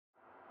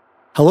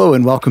Hello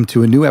and welcome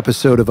to a new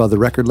episode of Other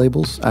Record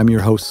Labels. I'm your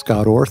host,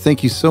 Scott Orr.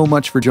 Thank you so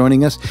much for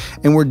joining us.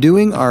 And we're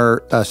doing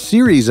our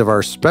series of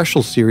our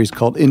special series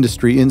called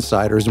Industry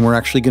Insiders. And we're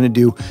actually going to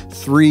do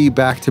 3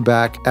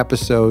 back-to-back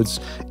episodes,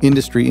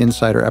 Industry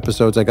Insider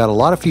episodes. I got a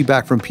lot of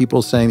feedback from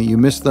people saying that you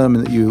missed them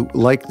and that you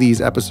like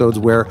these episodes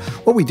where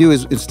what we do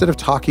is instead of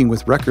talking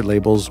with record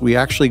labels, we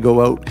actually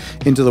go out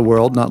into the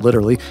world, not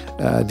literally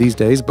these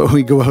days, but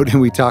we go out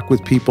and we talk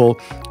with people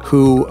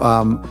who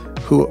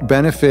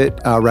benefit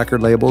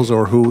record labels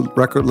or who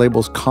record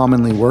labels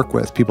commonly work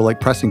with, people like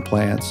pressing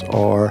plants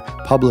or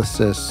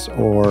publicists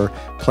or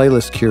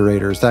playlist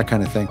curators, that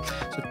kind of thing.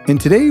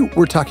 And today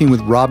we're talking with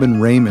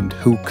Robyn Raymond,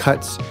 who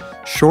cuts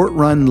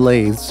short-run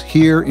lathes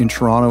here in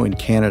Toronto in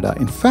Canada.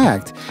 In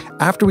fact,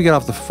 after we got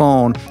off the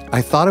phone,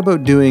 I thought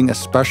about doing a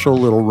special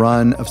little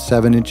run of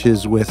 7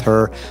 inches with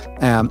her,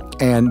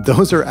 and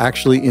those are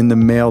actually in the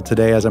mail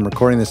today as I'm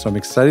recording this, so I'm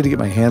excited to get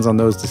my hands on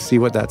those to see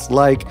what that's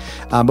like.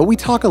 But we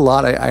talk a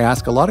lot. I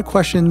ask a lot of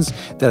questions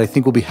that I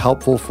think will be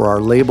helpful for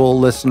our label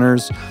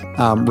listeners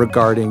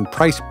regarding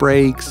price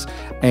breaks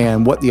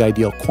and what the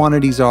ideal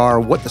quantities are,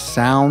 what the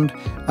sound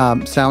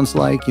sounds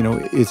like. You know,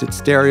 is it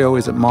stereo?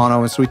 Is it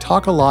mono? And so we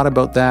talk a lot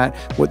about that,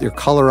 what your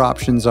color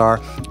options are.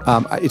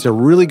 It's a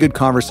really good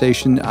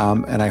conversation,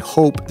 and I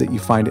hope that you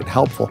find it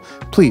helpful.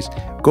 Please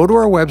go to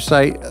our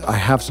website. I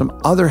have some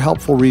other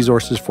helpful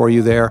resources for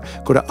you there.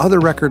 Go to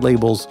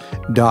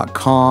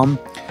otherrecordlabels.com.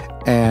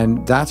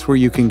 And that's where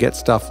you can get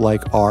stuff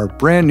like our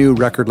brand new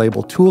record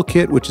label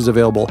toolkit, which is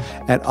available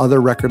at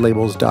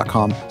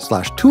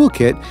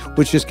otherrecordlabels.com/toolkit,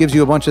 which just gives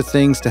you a bunch of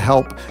things to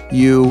help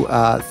you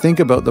think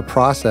about the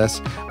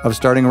process of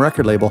starting a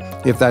record label,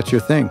 if that's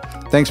your thing.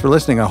 Thanks for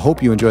listening. I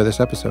hope you enjoy this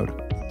episode.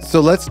 So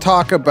let's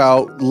talk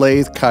about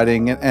lathe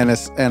cutting and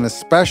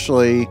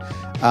especially,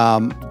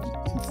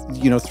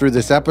 through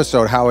this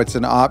episode, how it's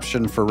an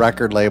option for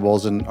record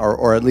labels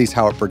or at least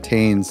how it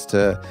pertains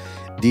to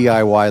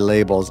DIY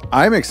labels.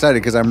 I'm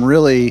excited because I'm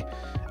really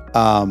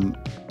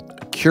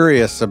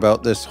curious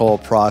about this whole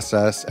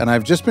process. And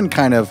I've just been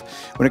kind of,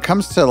 when it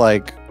comes to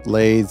like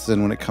lathes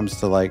and when it comes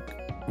to like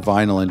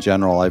vinyl in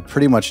general, I've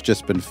pretty much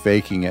just been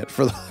faking it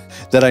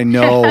that I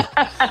know,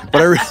 but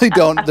I really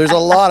don't. There's a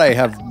lot I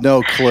have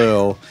no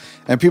clue.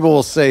 And people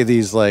will say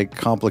these like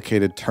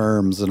complicated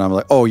terms and I'm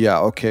like, oh yeah,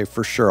 okay,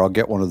 for sure. I'll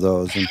get one of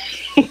those. And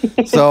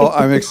so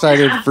I'm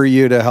excited for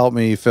you to help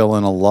me fill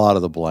in a lot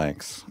of the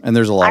blanks. And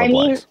there's a lot of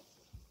blanks.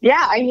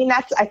 Yeah, I mean,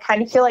 I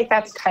kind of feel like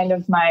that's kind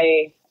of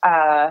my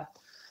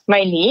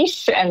my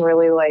niche and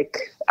really like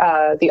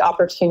the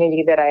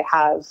opportunity that I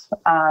have.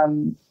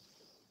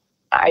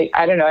 I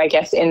don't know, I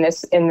guess in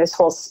this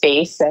whole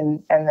space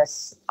and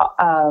this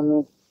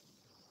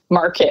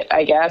market,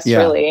 I guess,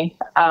 really.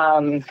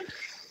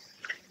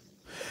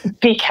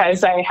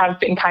 Because I have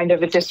been kind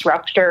of a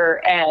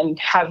disruptor and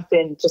have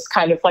been just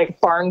kind of like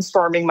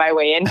barnstorming my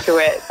way into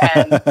it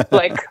and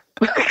like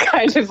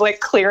kind of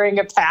like clearing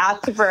a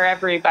path for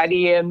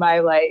everybody in my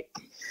like.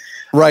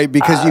 Right,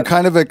 because you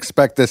kind of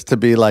expect this to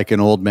be like an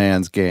old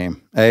man's game,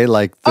 eh?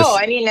 Like this. Oh,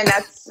 I mean, and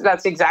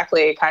that's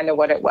exactly kind of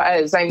what it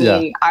was. I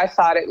mean, I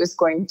thought it was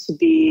going to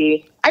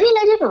be, I mean,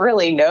 I didn't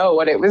really know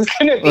what it was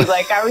going to be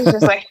like. I was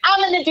just like, I'm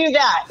going to do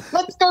that.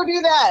 Let's go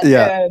do that.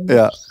 And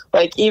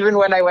like, even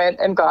when I went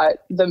and got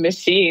the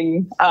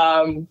machine,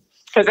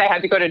 because I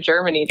had to go to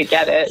Germany to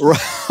get it.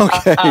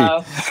 Okay.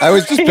 I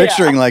was just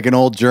picturing like an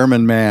old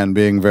German man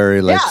being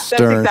very like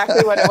stern. That's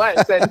exactly what it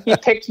was. And he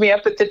picked me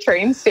up at the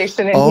train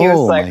station and he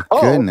was like,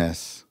 my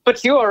goodness.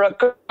 But you are a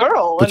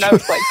girl. And I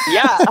was like,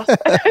 yeah.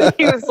 And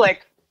he was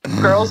like,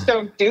 girls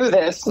don't do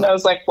this. And I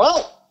was like,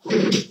 well,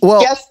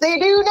 yes, they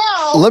do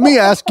now. Let me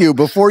ask you,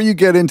 before you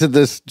get into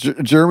this,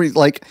 Germany,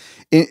 like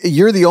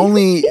you're the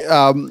only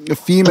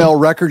female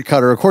record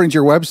cutter, according to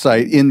your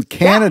website, in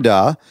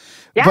Canada.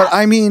 Yeah. But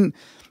I mean,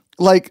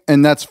 like,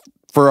 and that's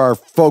for our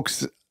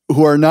folks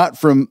who are not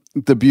from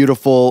the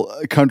beautiful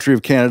country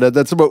of Canada.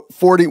 That's about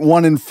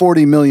 1 in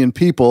 40 million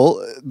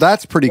people.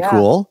 That's pretty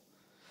cool.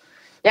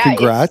 Yeah,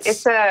 congrats.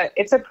 It's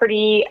a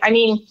pretty, I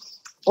mean,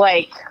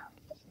 like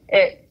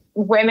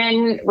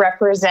women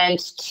represent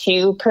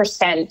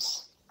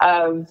 2%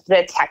 of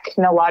the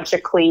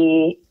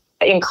technologically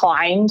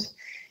inclined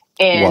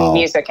in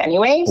music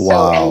anyway.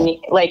 So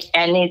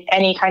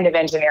any kind of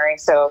engineering.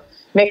 So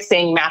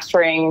mixing,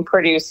 mastering,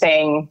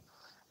 producing,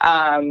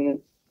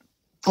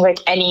 like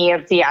any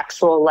of the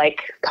actual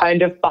like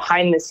kind of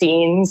behind the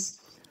scenes.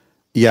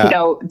 Yeah. You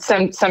know,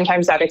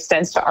 sometimes that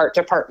extends to art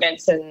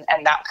departments and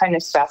that kind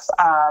of stuff.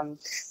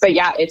 But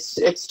yeah, it's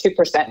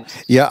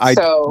 2%. Yeah, I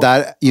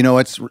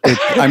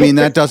mean,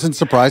 that doesn't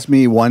surprise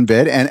me one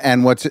bit.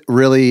 And what's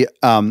really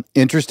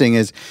interesting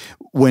is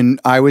when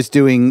I was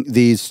doing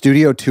these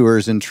studio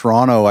tours in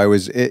Toronto, I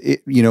was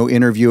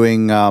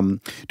interviewing,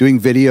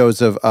 doing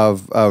videos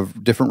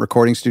of different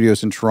recording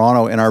studios in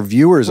Toronto, and our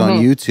viewers on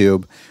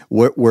YouTube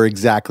were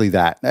exactly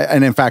that.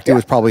 And in fact, it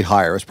was probably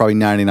higher. It was probably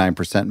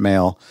 99%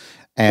 male.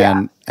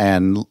 And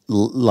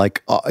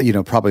like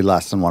probably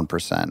less than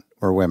 1%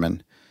 were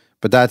women,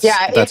 but that's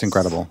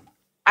incredible.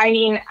 I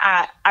mean,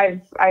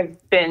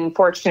 I've been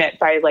fortunate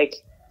by like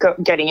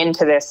getting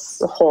into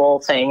this whole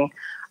thing.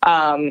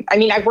 I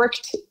mean, I've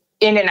worked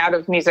in and out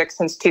of music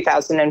since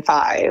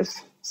 2005.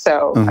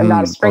 So I'm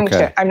not a spring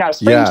I'm not a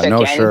spring chicken.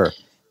 No, sure.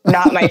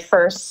 Not my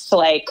first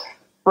like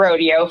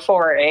rodeo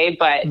foray,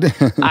 but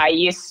I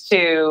used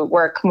to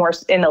work more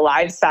in the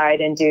live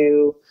side and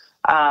do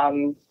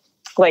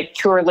like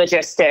tour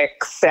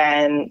logistics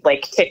and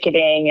like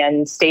ticketing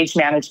and stage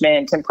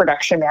management and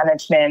production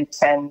management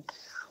and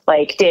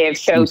like day of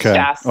show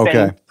stuff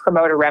and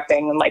promoter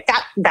repping and like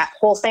that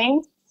whole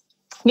thing.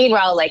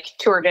 Meanwhile, like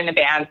toured in a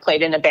band,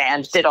 played in a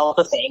band, did all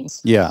the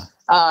things. Yeah.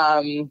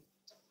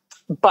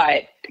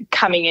 But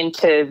coming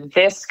into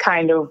this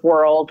kind of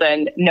world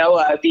and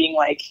Noah being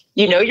like,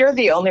 you're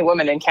the only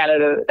woman in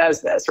Canada that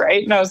does this,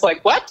 right? And I was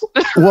like, what?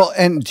 Well,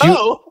 and do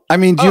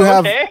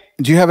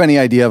you have any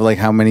idea of like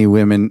how many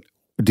women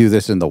do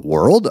this in the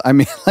world? I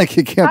mean, like,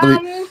 you can't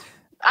believe.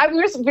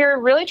 We were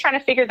really trying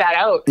to figure that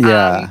out.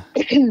 Yeah.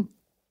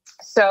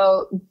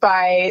 So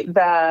by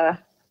the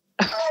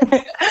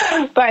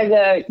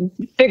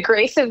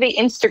grace of the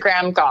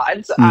Instagram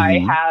gods, I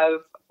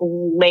have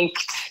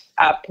linked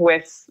up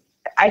with,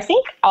 I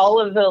think, all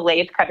of the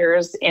lathe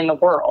cutters in the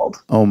world.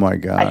 Oh my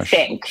gosh. I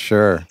think.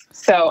 Sure.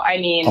 So, I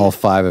mean, all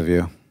 5 of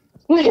you.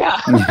 Yeah.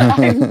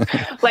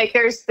 Like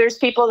there's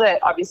people that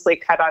obviously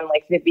cut on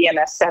like the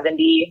VMS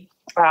 70,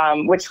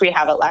 which we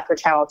have at Lacquer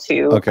Channel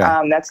 2. Okay.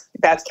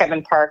 That's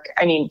Kevin Park.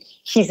 I mean,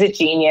 he's a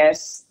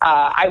genius.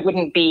 I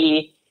wouldn't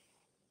be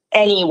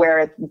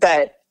anywhere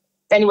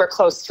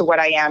close to what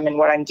I am and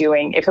what I'm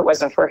doing if it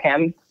wasn't for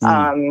him.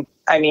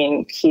 I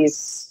mean,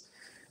 he's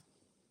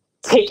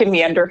taken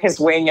me under his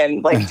wing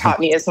and like taught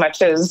me as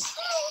much as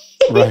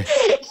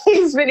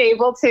he's been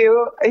able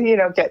to,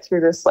 get through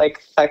this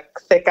like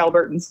thick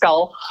Albertan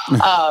skull.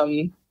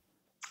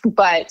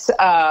 But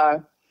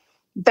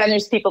then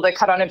there's people that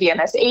cut on a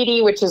VMS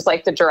 80, which is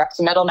like the direct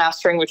metal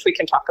mastering, which we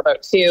can talk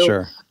about too.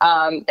 Sure.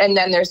 And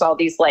then there's all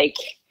these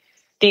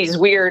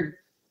weird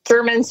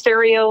German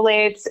stereo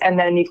lathes, and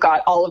then you've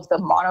got all of the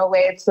mono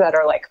lathes that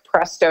are like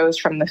Prestos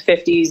from the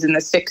 50s and the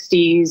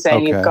 60s,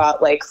 and you've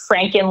got like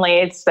Franken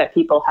lathes that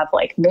people have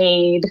like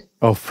made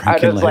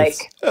out of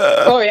like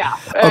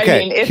I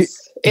mean,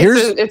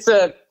 it's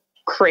a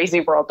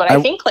crazy world, but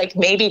I think like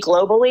maybe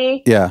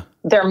globally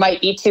there might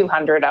be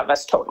 200 of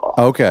us total.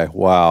 Okay.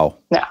 Wow.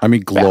 Yeah. I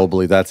mean,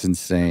 globally, that's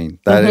insane.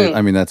 That is,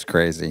 I mean, that's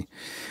crazy.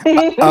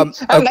 It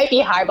might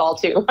be highball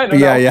too. I don't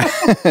know. Yeah.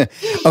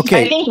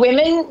 Okay. I think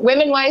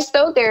women wise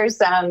though,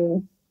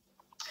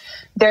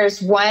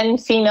 there's one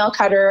female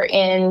cutter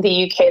in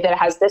the UK that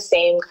has the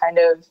same kind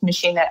of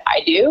machine that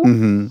I do.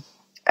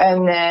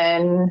 And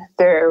then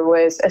there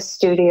was a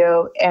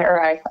studio,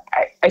 or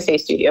I say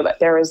studio, but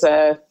there was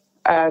a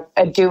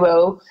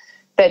duo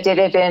that did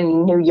it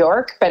in New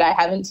York, but I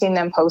haven't seen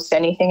them post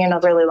anything in a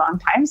really long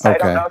time. So I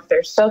don't know if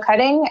they're still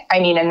cutting. I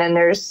mean, and then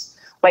there's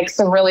like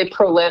some really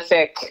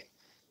prolific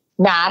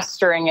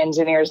mastering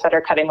engineers that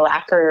are cutting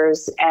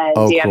lacquers and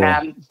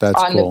DMM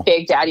on the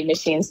big daddy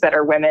machines that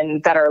are women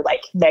that are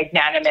like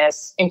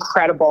magnanimous,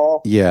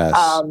 incredible. Yes.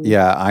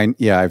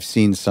 I've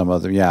seen some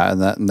of them. Yeah.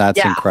 And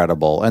that's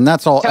incredible. And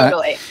that's all.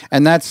 Totally.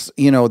 And that's,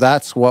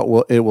 that's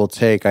what it will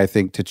take, I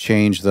think, to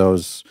change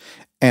those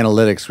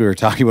analytics we were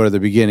talking about at the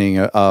beginning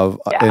of,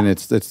 and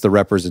it's the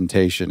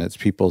representation. It's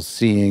people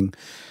seeing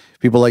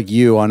people like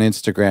you on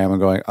Instagram and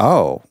going,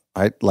 oh,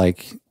 I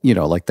like,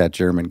 like that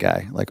German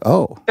guy, like,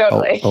 a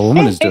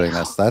woman is doing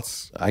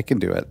this. I can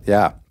do it.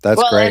 Yeah.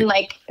 That's great. And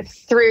like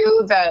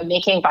through the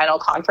Making Vinyl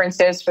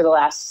conferences for the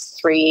last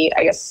 3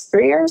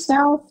 years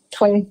now,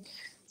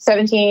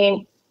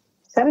 2017,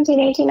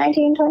 18,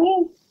 19,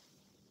 20,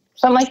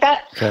 something like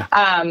that. Okay.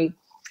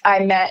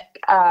 I met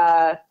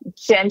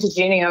Jen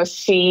DeGenio.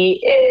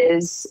 She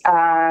is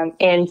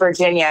in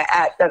Virginia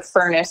at the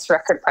Furnace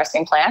record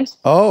pressing plant.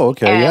 Oh,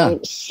 okay,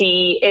 and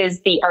she is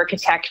the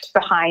architect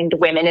behind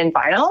Women in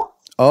Vinyl.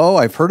 Oh,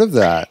 I've heard of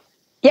that.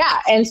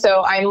 Yeah, and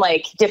so I'm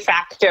like de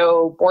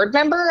facto board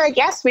member, I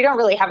guess. We don't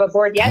really have a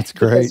board yet. That's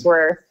great. Because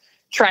we're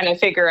trying to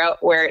figure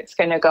out where it's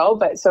going to go.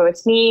 But so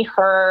it's me,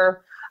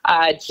 her,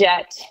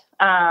 Jet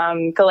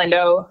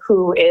Galindo,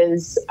 who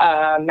is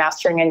a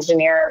mastering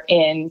engineer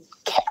in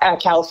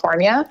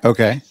California.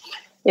 Okay.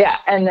 Yeah,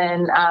 and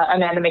then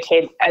Amanda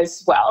McCabe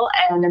as well.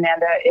 And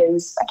Amanda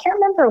is, I can't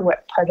remember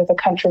what part of the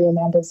country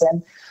Amanda's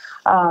in.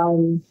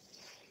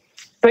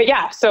 But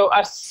yeah, so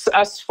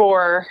us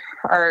four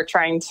are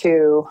trying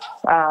to,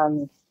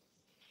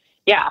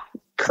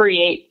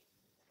 create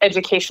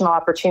educational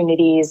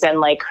opportunities and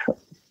like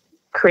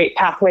create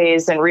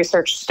pathways and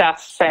research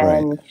stuff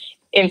and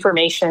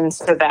information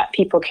so that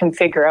people can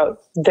figure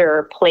out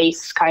their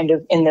place kind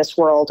of in this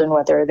world and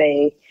whether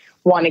they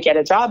want to get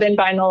a job in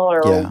vinyl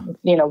or,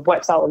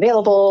 what's all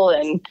available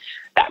and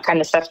that kind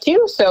of stuff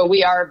too. So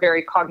we are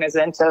very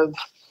cognizant of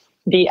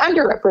the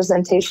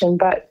underrepresentation,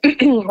 but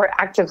we're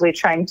actively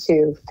trying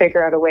to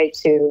figure out a way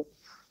to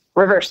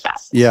reverse that.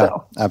 Yeah,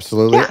 so,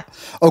 absolutely. Yeah.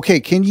 Okay.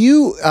 Can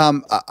you,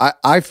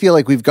 I feel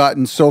like we've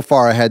gotten so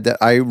far ahead that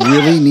I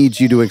really need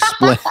you to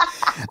explain,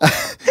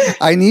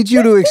 I need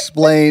you to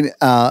explain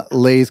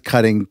lathe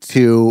cutting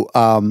to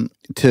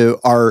to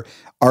our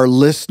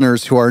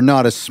listeners who are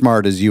not as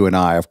smart as you and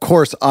I. Of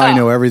course, I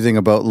know everything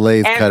about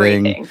lathe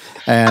cutting,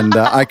 and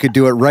I could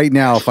do it right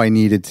now if I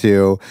needed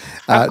to.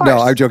 No,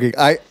 I'm joking.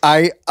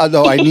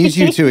 Although I need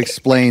you to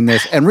explain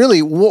this. And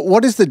really,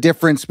 what is the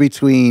difference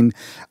between,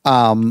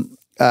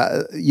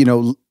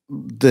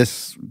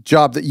 this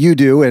job that you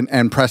do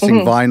and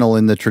pressing vinyl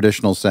in the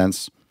traditional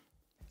sense?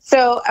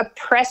 So a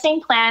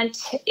pressing plant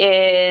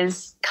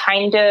is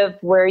kind of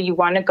where you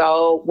want to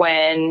go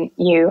when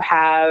you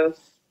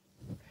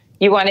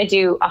want to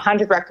do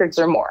 100 records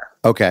or more.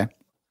 Okay.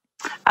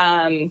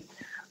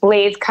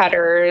 Lathe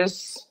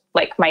cutters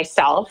like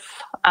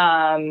myself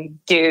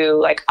do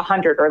like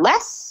 100 or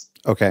less.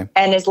 Okay.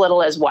 And as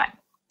little as one.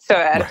 So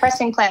at a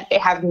pressing plant, they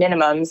have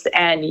minimums,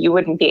 and you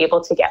wouldn't be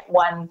able to get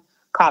one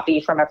copy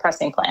from a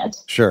pressing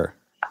plant. Sure.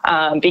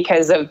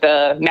 Because of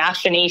the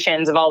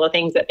machinations of all the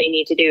things that they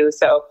need to do.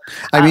 So,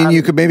 I mean,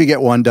 you could maybe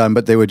get one done,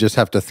 but they would just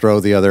have to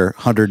throw the other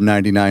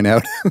 199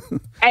 out.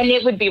 And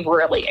it would be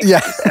really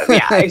expensive.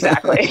 Yeah,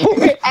 exactly.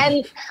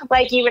 And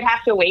like you would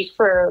have to wait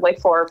for like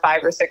 4 or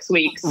 5 or 6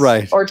 weeks,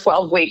 right, or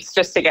 12 weeks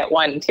just to get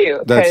one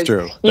too. That's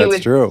true.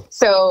 That's true.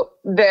 So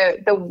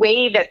the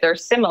way that they're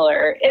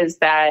similar is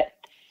that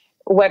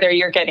whether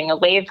you're getting a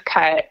lathe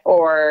cut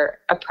or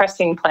a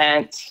pressing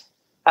plant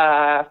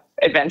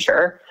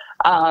adventure,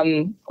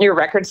 your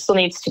record still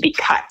needs to be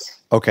cut.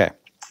 Okay.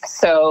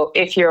 So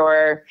if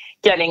you're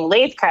getting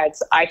lathe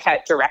cuts, I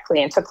cut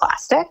directly into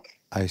plastic.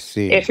 I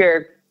see. If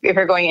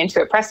you're going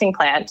into a pressing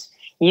plant,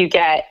 you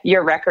get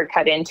your record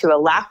cut into a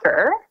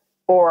lacquer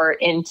or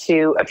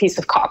into a piece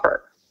of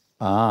copper.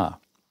 Ah.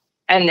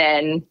 And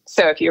then,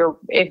 so if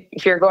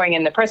you're going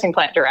in the pressing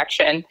plant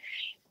direction,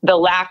 the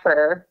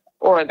lacquer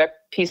or the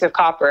piece of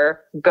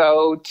copper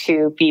go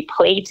to be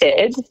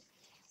plated,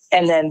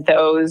 and then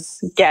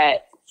those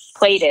get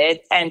plated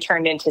and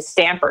turned into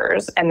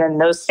stampers, and then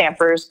those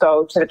stampers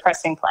go to the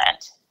pressing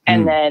plant,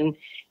 and then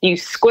you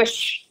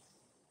squish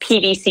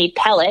PVC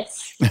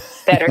pellets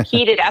that are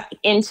heated up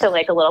into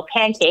like a little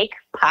pancake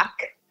puck,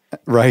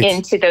 right,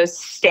 into those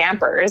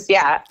stampers.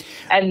 Yeah.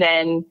 And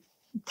then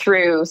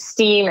through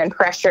steam and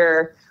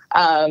pressure,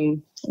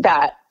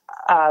 that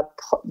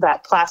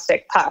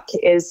plastic puck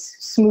is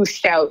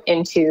smooshed out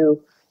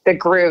into the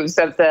grooves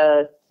of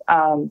the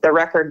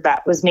record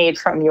that was made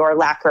from your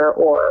lacquer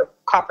or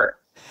copper.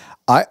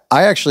 I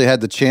actually had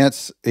the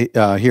chance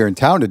here in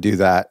town to do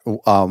that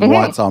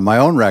once on my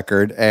own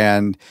record,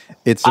 and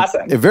it's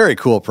awesome. a very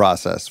cool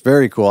process.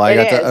 Very cool. I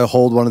got to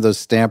hold one of those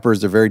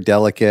stampers. They're very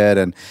delicate,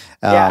 and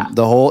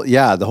the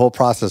whole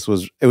process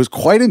was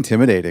quite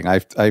intimidating.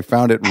 I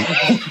found it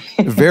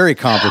very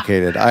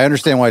complicated. I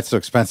understand why it's so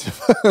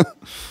expensive.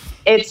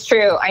 It's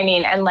true. I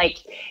mean, and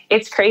like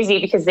it's crazy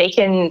because they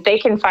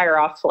can fire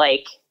off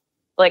like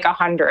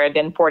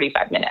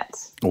 145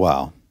 minutes.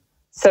 Wow.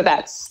 So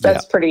that's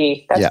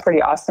pretty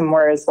awesome.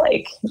 Whereas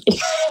like,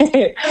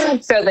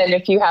 so then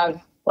if you have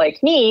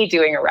like me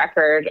doing a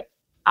record,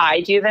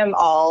 I do them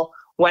all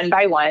one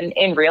by one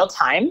in real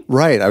time.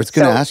 Right. I was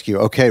going to ask you.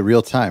 Okay.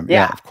 Real time.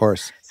 Yeah, of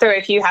course. So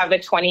if you have a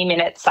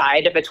 20-minute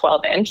side of a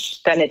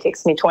 12-inch, then it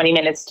takes me 20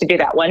 minutes to do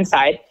that one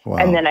side. Wow.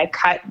 And then I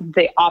cut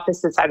the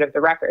opposite side of the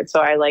record.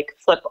 So I like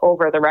flip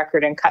over the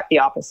record and cut the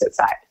opposite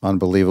side.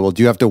 Unbelievable.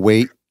 Do you have to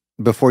wait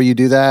before you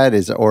do that?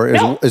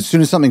 No. As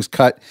soon as something's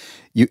cut,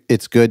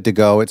 it's good to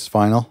go. It's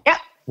final. Yeah.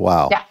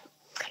 Wow. Yeah.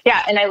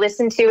 Yeah. And I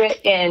listen to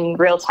it in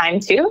real time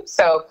too.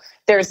 So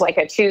there's like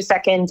a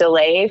 2-second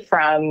delay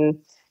from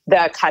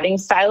the cutting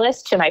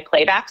stylus to my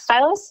playback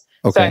stylus.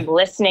 Okay. So I'm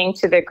listening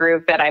to the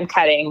groove that I'm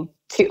cutting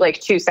to like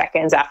 2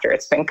 seconds after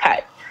it's been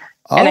cut.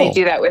 Oh. And I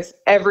do that with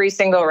every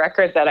single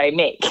record that I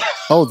make.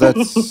 Oh,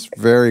 that's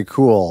very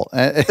cool.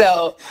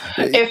 So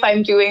if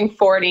I'm doing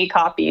 40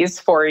 copies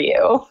for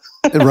you,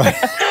 right.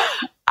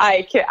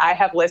 I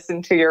have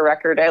listened to your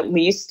record at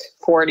least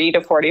 40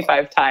 to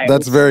 45 times.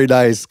 That's very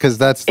nice, because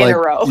that's in a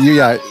row.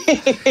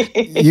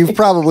 You've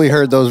probably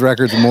heard those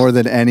records more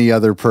than any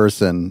other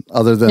person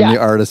other than the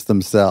artist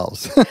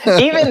themselves.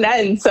 Even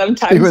then,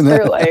 sometimes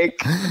they're like,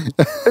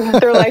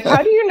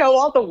 how do you know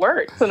all the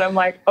words? And I'm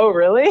like, oh,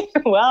 really?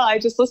 Well, I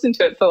just listened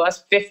to it for the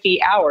last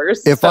 50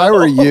 hours. If I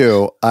were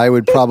you, I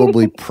would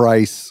probably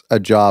price a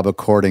job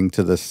according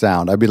to the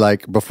sound. I'd be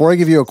like, before I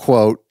give you a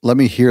quote, let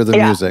me hear the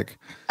music.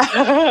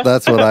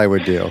 That's what I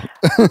would do.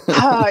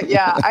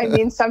 Yeah. I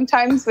mean,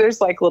 sometimes there's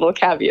like little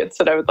caveats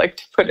that I would like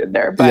to put in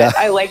there, but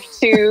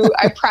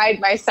I pride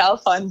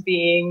myself on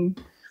being,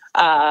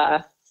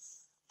 I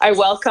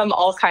welcome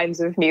all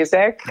kinds of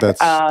music.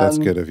 That's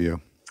good of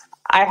you.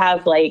 I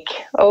have like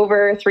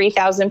over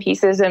 3,000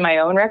 pieces in my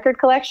own record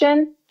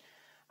collection.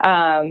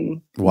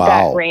 Wow.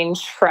 That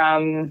range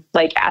from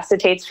like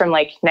acetates from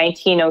like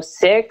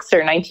 1906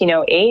 or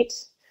 1908.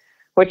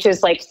 Which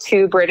is like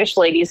 2 British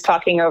ladies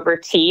talking over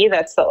tea.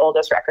 That's the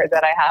oldest record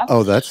that I have.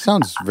 Oh, that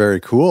sounds very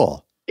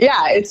cool.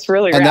 Yeah, it's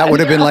really And rad. that would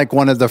have been like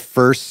one of the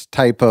first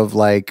type of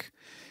like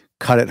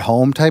cut it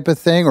home type of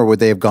thing, or would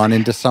they have gone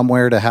into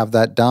somewhere to have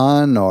that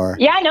done? Or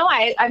yeah, no,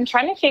 I'm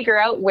trying to figure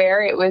out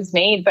where it was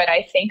made, but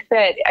I think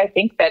that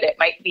it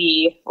might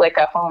be like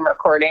a home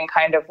recording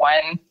kind of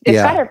one. It's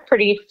got a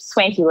pretty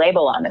swanky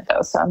label on it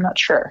though, so I'm not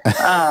sure.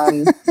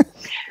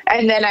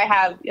 And then I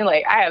have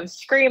I have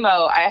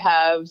screamo, I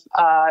have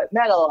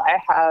metal, I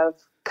have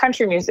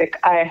country music,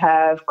 I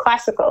have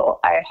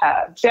classical, I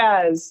have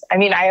jazz. I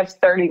mean, I have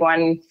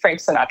 31 Frank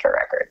Sinatra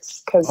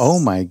records. Oh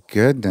my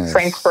goodness.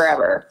 Frank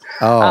forever.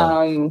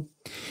 Oh.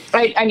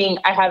 I mean,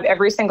 I have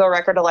every single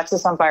record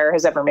Alexis on Fire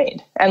has ever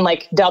made, and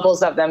like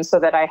doubles of them so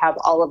that I have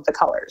all of the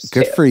colors.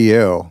 Good for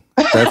you.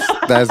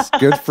 That's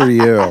good for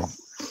you.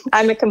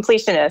 I'm a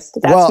completionist.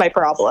 That's my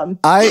problem.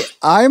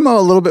 I'm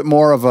a little bit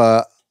more of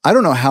a, I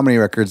don't know how many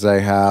records I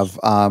have.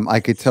 I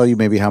could tell you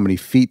maybe how many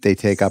feet they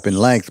take up in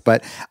length,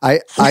 but I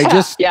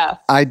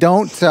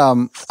don't,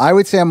 I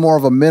would say I'm more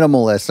of a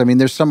minimalist. I mean,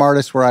 there's some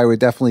artists where I would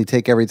definitely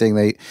take everything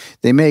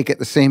they make. At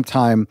the same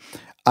time,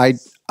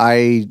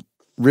 I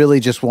really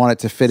just want it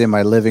to fit in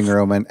my living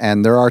room.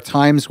 And there are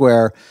times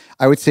where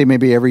I would say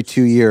maybe every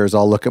 2 years,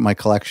 I'll look at my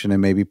collection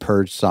and maybe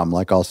purge some,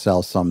 like I'll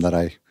sell some that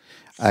I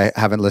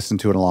haven't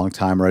listened to in a long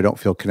time, or I don't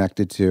feel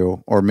connected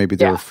to, or maybe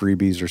they were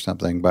freebies or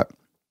something, but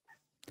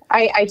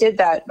I did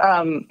that.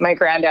 My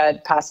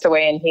granddad passed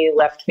away and he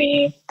left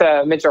me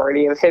the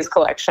majority of his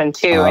collection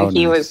too. And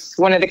he was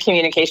one of the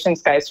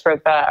communications guys for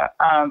the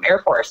Air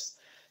Force.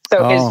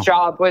 So his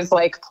job was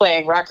like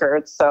playing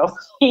records. So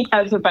he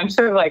has a bunch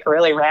of like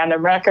really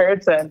random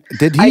records. And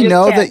did he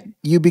know that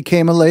you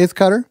became a lathe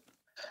cutter?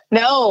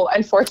 No,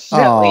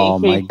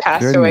 unfortunately, he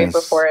passed away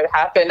before it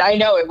happened. I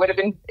know it would have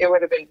been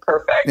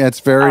perfect. Yeah, it's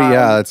very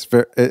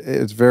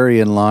it's very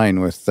in line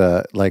with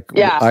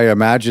I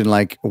imagine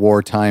like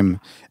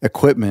wartime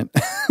equipment.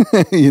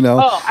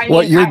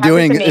 What you're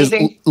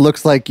doing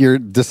looks like you're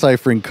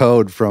deciphering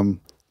code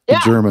from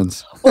the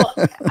Germans. Well,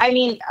 I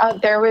mean, I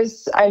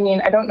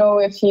don't know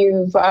if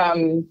you've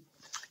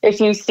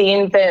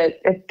seen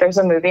there's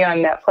a movie on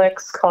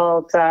Netflix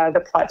called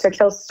The Plot to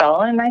Kill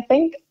Stalin, I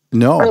think.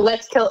 No. Or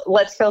Let's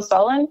Kill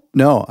Stalin?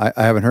 No, I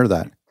haven't heard of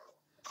that.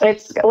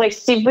 It's like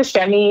Steve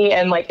Buscemi,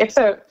 and like it's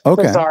a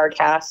bizarre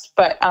cast.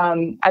 But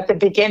at the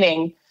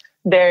beginning,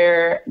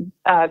 they're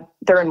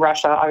in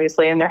Russia,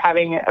 obviously, and they're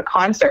having a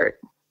concert.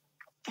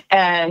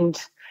 And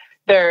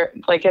they're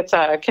like, it's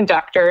a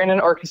conductor and an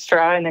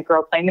orchestra and a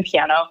girl playing the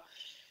piano.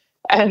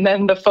 And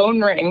then the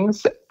phone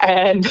rings,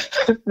 and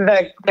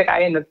the guy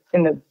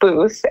in the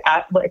booth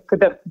at like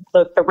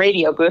the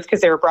radio booth,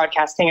 because they were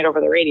broadcasting it over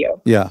the radio.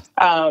 Yeah.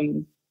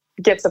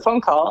 Gets a phone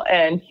call,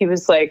 and he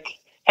was like,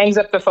 hangs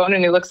up the phone,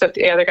 and he looks at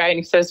the other guy and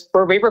he says,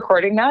 "Were we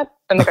recording that?"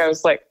 And the guy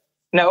was like,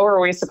 "No, are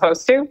we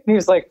supposed to?" And he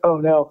was like, "Oh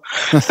no."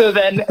 So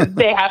then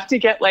they have to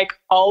get like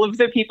all of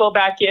the people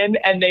back in,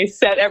 and they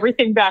set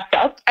everything back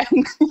up,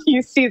 and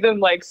you see them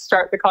like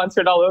start the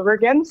concert all over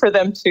again for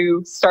them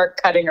to start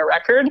cutting a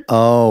record.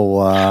 Oh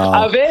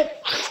wow. Of it,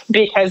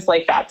 because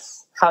like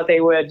that's how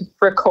they would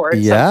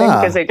record something,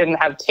 because they didn't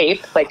have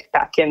tape like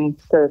back in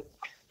the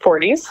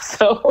 40s.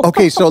 So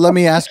okay, so let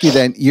me ask you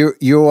then.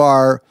 You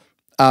are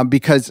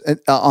because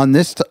on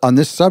this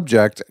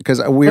subject,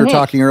 because we were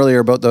talking earlier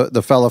about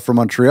the fellow from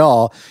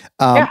Montreal.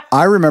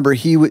 I remember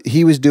he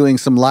was doing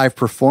some live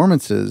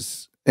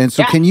performances, and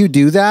so can you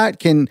do that?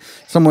 Can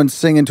someone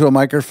sing into a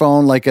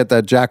microphone like at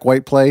the Jack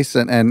White place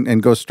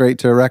and go straight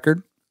to a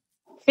record?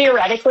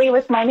 Theoretically,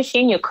 with my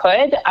machine, you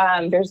could.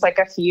 There's like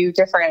a few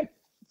different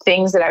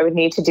things that I would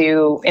need to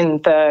do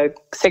in the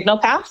signal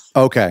path.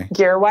 Okay.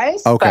 Gear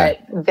wise. Okay.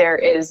 But there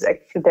is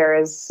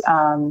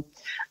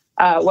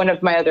one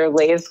of my other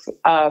lathe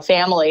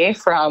family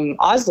from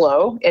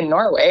Oslo in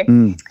Norway.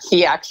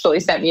 He actually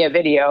sent me a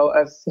video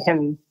of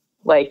him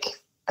like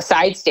a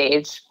side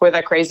stage with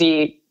a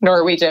crazy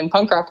Norwegian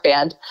punk rock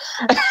band.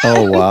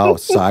 Oh, wow.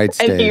 Side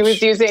stage. And he was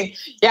using,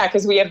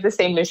 because we have the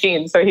same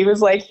machine. So he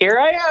was like, "Here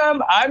I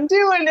am. I'm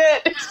doing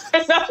it."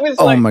 And I was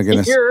my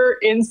goodness. "You're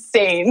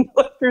insane."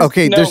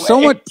 Okay. There's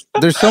so much.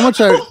 That's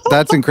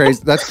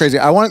crazy. That's crazy.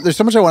 There's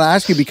so much I want to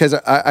ask you, because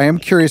I am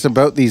curious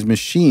about these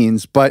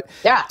machines, but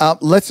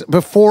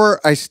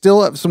before I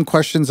still have some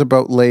questions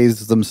about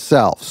lathes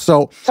themselves.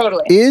 So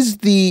totally. Is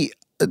the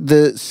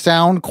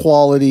sound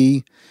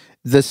quality,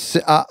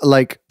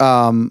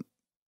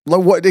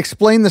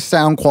 explain the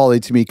sound quality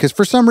to me, because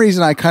for some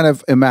reason I kind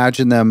of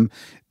imagine them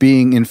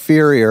being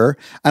inferior.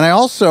 And I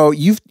also,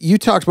 you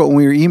talked about when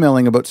we were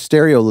emailing about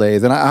stereo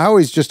lathe, and I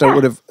always just I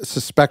would have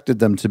suspected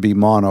them to be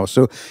mono.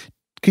 So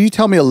can you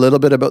tell me a little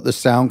bit about the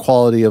sound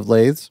quality of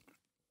lathes?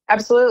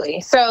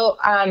 Absolutely. So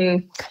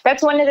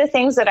that's one of the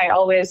things that I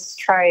always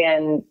try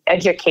and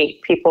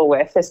educate people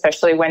with,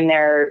 especially when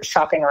they're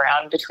shopping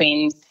around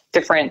between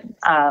different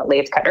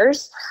lathe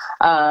cutters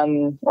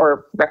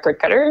or record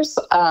cutters,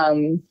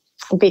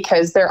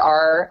 because there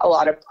are a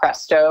lot of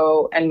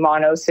Presto and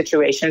mono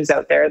situations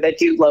out there that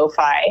do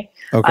lo-fi.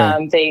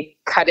 Okay. They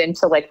cut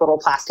into like little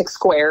plastic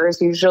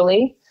squares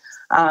usually.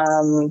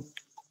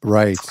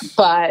 Right.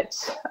 But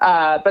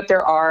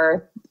there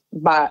are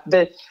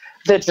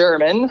the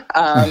German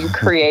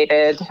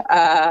created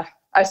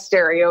a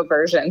stereo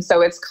version.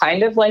 So it's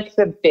kind of like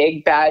the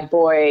big bad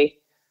boy,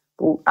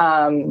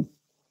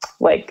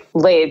 like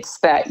lathes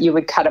that you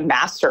would cut a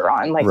master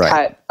on, like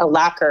cut a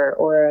lacquer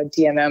or a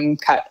DMM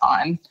cut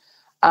on.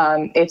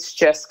 It's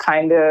just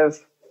kind of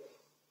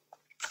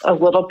a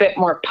little bit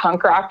more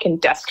punk rock and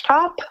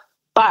desktop,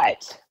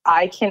 but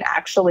I can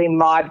actually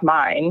mod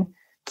mine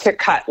to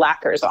cut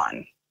lacquers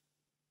on.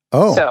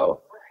 Oh.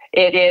 So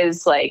it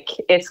is like,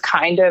 it's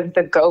kind of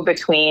the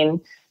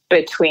go-between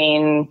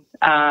between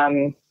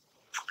the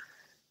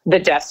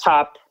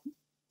desktop,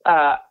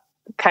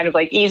 kind of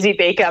like easy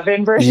bake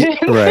oven version.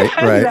 Right.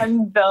 And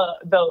then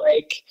the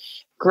like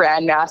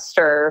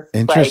grandmaster.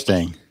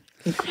 Interesting.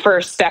 Like,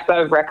 first step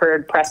of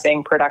record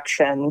pressing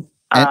production.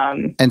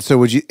 And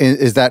so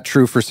is that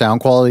true for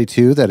sound quality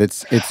too, that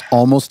it's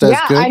almost as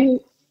good?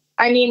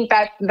 I mean,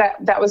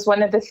 that was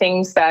one of the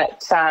things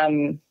that,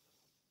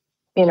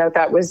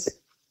 that was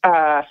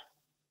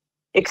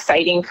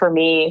exciting for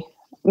me,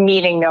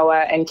 meeting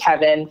Noah and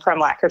Kevin from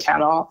Lacquer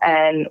Channel.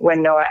 And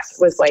when Noah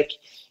was like,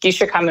 you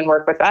should come and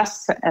work with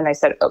us. And I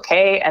said,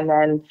 okay. And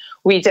then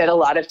we did a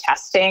lot of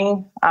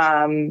testing,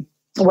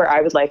 where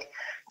I would like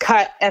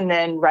cut and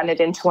then run it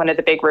into one of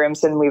the big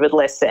rooms, and we would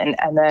listen,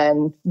 and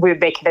then we would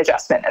make an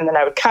adjustment, and then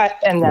I would cut,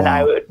 and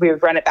then we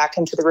would run it back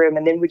into the room,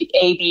 and then we'd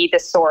A/B the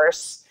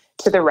source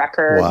to the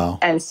record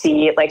and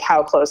see like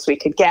how close we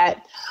could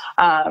get.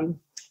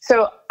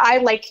 So I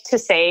like to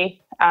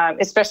say,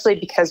 especially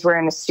because we're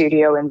in a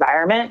studio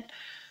environment,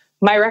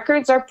 my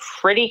records are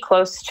pretty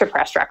close to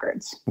press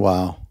records.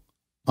 Wow.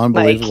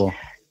 Unbelievable. Like,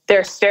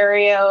 they're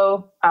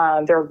stereo,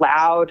 they're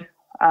loud.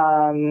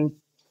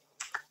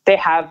 They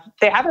have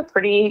a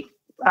pretty,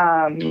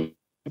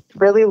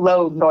 really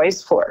low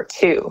noise floor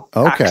too.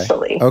 Okay.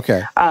 Actually.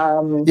 Okay.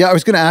 Yeah. I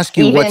was going to ask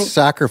you what's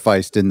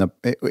sacrificed in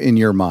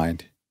your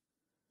mind.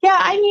 Yeah.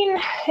 I mean,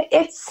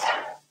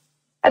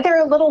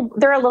 they're a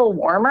little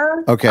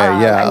warmer. Okay.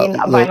 Yeah. I mean,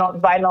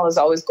 vinyl is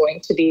always going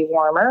to be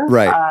warmer.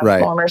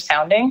 Right. Warmer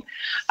sounding.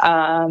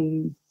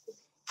 And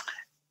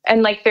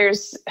like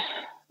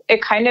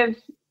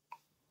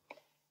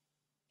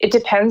it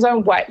depends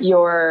on what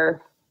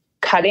you're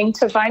cutting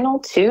to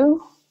vinyl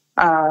too.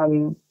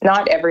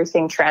 Not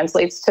everything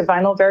translates to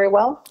vinyl very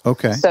well.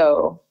 Okay.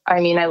 So, I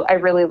mean, I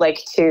really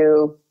like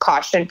to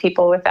caution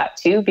people with that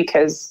too,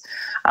 because,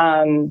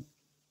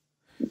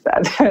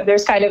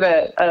 there's kind of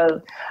a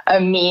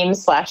meme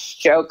 /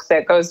 joke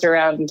that goes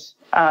around,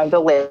 the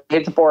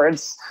Lathe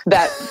boards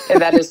that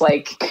is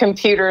like,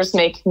 computers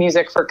make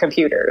music for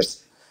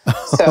computers.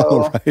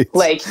 So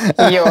like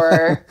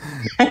your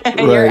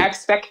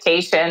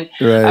expectation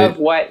of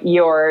what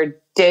your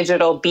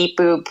digital beep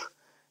boop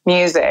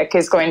music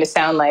is going to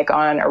sound like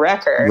on a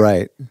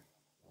record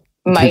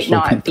might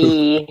not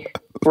be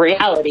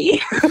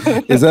reality.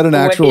 Is that an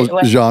actual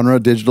genre,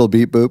 digital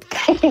beep boop?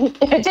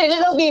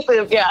 Digital beep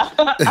boop, yeah.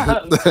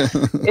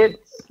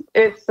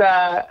 It's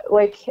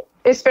like,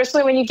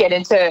 especially when you get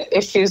into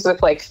issues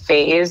with like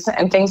phase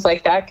and things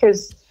like that,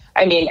 because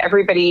I mean,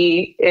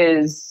 everybody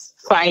is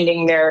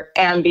finding their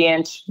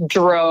ambient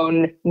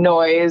drone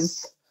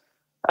noise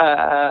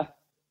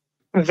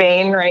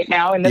vein right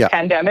now in this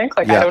pandemic.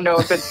 Like, I don't know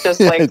if it's just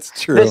like it's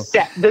true.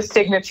 The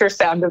signature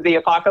sound of the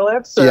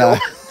apocalypse. Or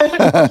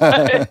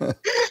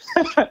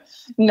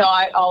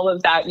not all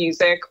of that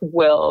music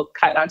will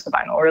cut onto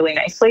vinyl really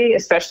nicely,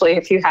 especially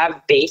if you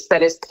have bass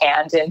that is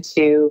panned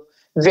into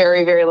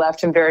very, very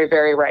left and very,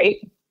 very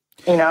right.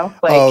 You know,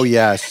 like, oh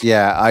yes,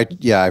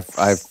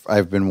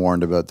 I've been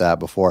warned about that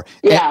before.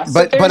 Yeah,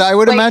 but I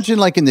would imagine,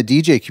 like in the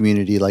DJ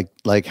community,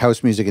 like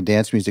house music and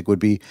dance music would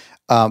be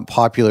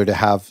popular to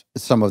have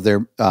some of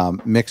their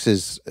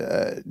mixes,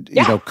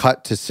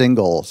 cut to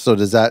single. So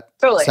does that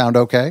sound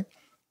okay?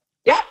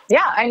 Yeah.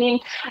 I mean,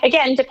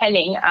 again,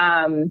 depending,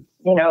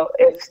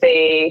 if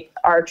they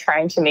are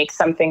trying to make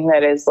something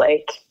that is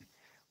like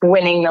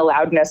winning the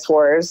loudness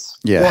wars,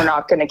 we're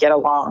not going to get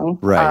along,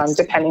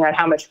 depending on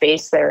how much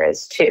bass there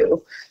is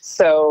too.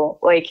 So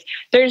like,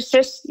 there's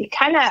just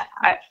kind of,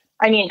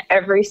 I mean,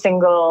 every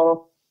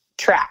single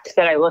track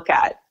that I look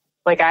at,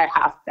 like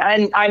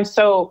and I'm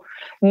so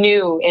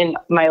new in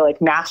my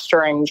like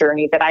mastering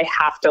journey that I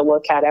have to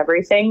look at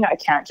everything. I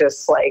can't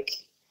just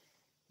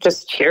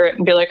hear it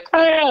and be like,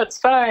 oh yeah, it's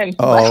fine.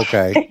 Oh,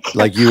 okay.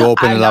 Like you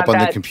open it up on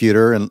the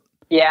computer and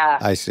yeah,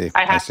 I see.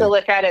 I have to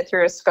look at it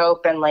through a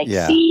scope and like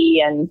see,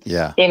 and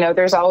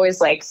there's always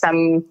like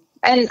and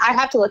I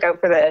have to look out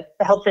for the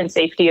health and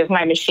safety of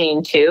my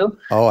machine too.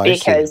 Oh,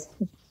 because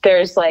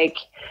there's like,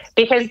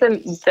 because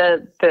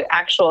the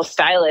actual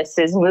stylus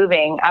is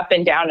moving up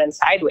and down and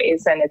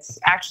sideways, and it's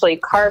actually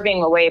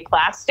carving away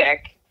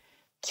plastic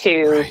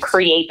to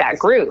create that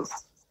groove.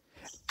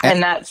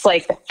 And that's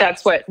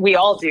what we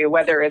all do,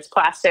 whether it's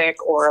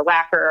plastic or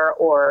lacquer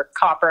or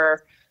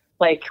copper.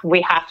 Like,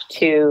 we have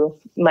to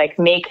like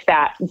make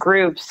that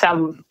groove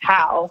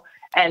somehow,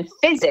 and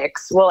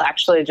physics will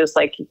actually just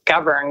like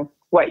govern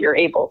what you're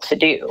able to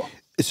do.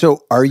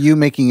 So are you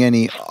making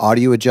any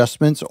audio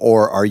adjustments,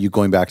 or are you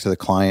going back to the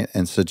client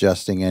and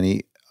suggesting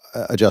any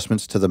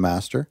adjustments to the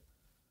master?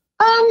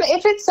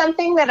 If it's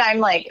something that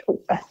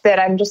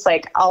I'm just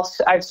like,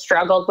 I've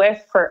struggled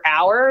with for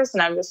hours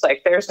and I'm just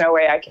like, there's no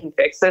way I can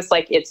fix this.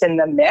 Like it's in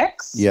the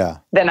mix. Yeah.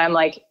 Then I'm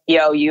like,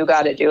 yo, you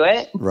got to do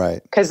it.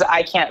 Right. Cause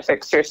I can't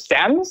fix your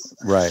stems.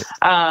 Right.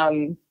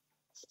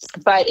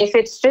 But if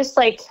it's just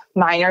like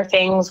minor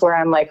things where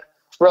I'm like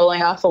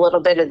rolling off a little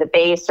bit of the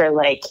bass or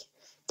like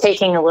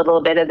taking a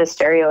little bit of the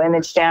stereo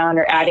image down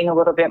or adding a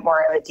little bit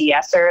more of a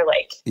de-esser,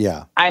 like,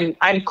 yeah,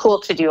 I'm cool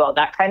to do all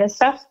that kind of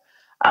stuff.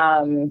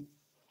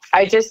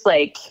 I just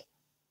like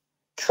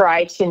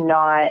try to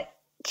not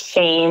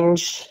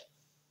change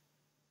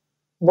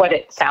what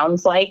it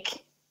sounds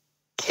like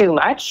too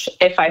much.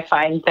 If I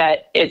find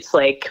that it's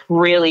like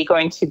really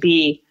going to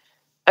be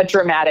a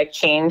dramatic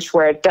change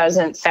where it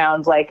doesn't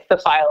sound like the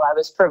file I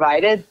was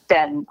provided,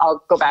 then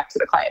I'll go back to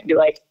the client and be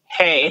like,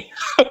 hey,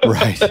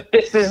 right.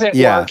 this isn't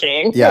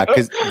working. Yeah,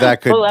 because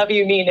that could love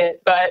you mean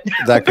it, but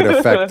that could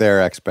affect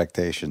their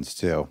expectations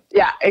too.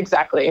 Yeah,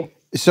 exactly.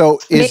 So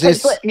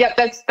that's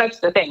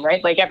the thing,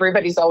 right? Like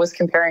everybody's always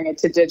comparing it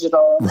to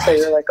digital. Right. So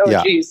you're like,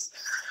 oh, geez.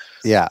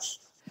 Yeah.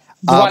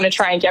 You want to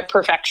try and get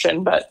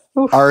perfection, but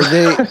oof.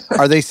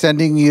 Are they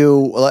sending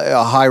you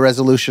a high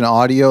resolution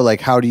audio?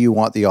 Like, how do you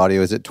want the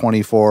audio? Is it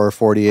 24 or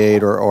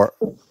 48 or?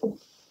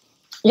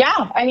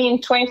 Yeah, I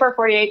mean, 24,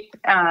 48,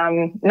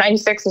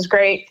 96 is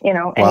great. You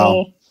know,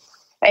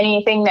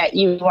 anything that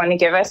you want to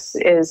give us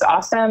is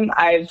awesome.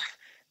 I've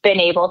been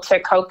able to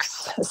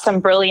coax some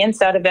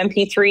brilliance out of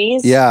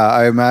MP3s. Yeah,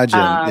 I imagine.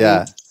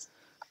 Yeah.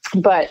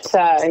 But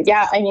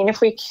I mean,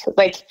 if we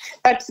like,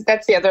 that's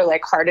the other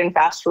like hard and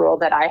fast rule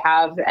that I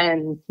have,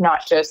 and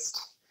not just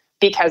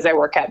because I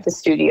work at the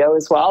studio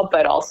as well,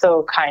 but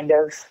also kind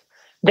of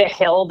the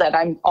hill that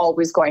I'm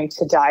always going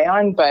to die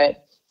on.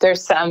 But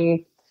there's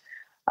some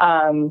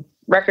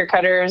record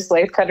cutters,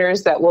 lathe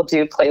cutters that will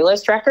do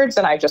playlist records,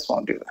 and I just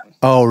won't do them.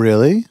 Oh,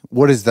 really?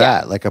 What is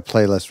that? Yeah. Like a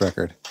playlist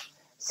record?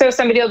 So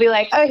somebody will be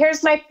like, oh,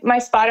 here's my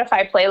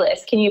Spotify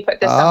playlist. Can you put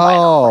this on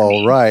vinyl for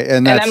me? Oh, right.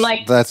 And I'm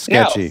like, that's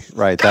sketchy. No.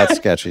 Right. That's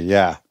sketchy.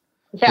 Yeah.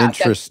 Yeah.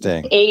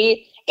 Interesting.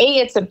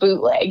 It's a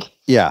bootleg.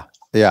 Yeah.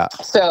 Yeah.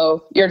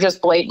 So you're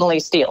just blatantly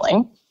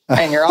stealing,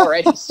 and you're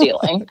already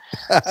stealing.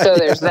 So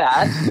there's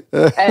that.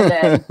 And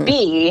then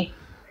B,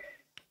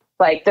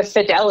 like the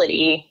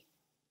fidelity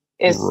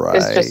is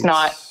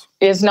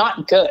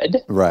not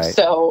good. Right.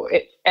 So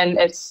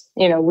it's,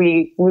 you know,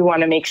 we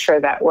want to make sure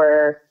that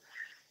we're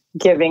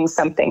giving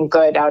something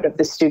good out of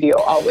the studio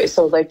always.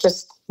 So like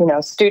just, you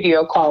know,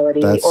 studio quality.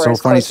 That's so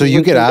funny. So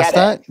you get asked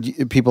that?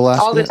 People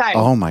ask all the time.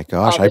 Oh my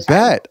gosh. I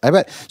bet.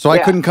 So I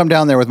couldn't come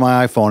down there with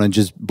my iPhone and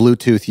just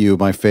Bluetooth you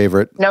my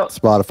favorite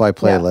Spotify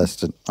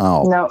playlist. And,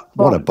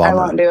 what a bummer. I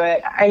won't do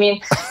it. I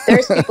mean,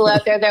 there's people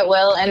out there that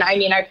will, and I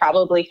mean, I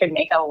probably could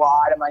make a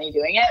lot of money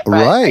doing it. But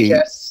right.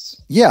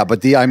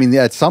 But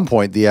at some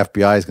point the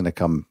FBI is going to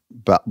come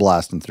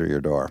blasting through your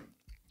door,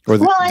 or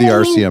the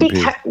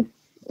RCMP.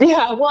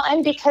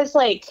 And because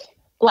like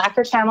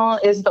Lacquer Channel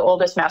is the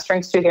oldest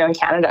mastering studio in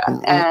Canada,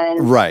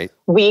 and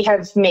we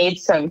have made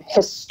some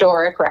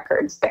historic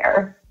records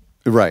there.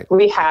 Right.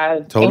 We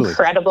have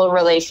incredible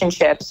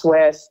relationships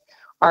with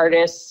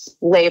artists,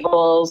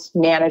 labels,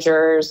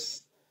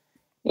 managers.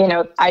 You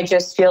know, I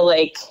just feel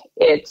like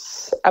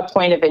it's a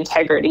point of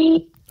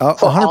integrity.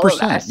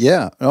 100%.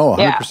 Yeah. Oh,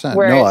 100%.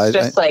 Where it's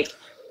just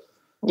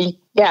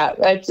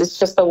it's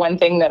just the one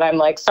thing that I'm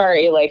like,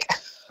 sorry, like,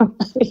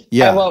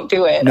 I won't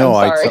do it. No,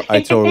 I'm sorry.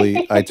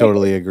 I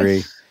totally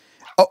agree.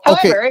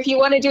 However, if you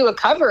want to do a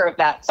cover of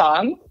that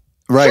song,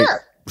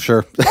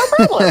 sure. No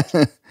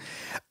problem.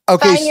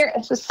 Okay.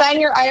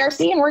 Sign your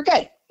IRC and we're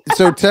good.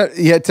 So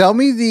tell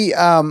me the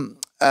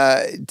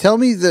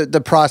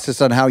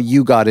process on how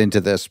you got into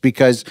this,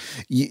 because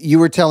you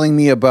were telling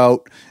me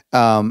about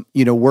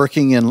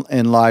working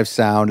in live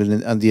sound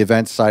and the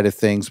event side of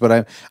things,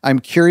 but I'm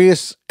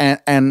curious,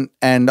 and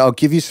I'll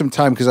give you some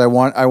time because I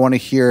want to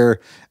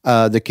hear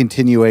the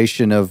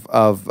continuation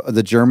of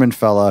the German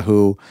fella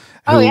who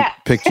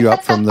picked you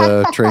up from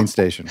the train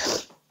station.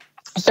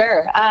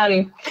 Sure.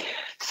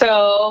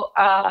 So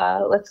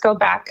let's go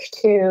back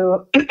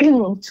to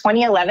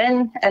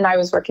 2011, and I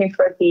was working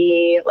for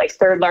the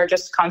third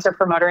largest concert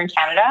promoter in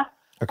Canada,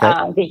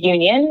 the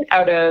Union,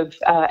 out of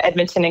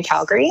Edmonton and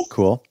Calgary.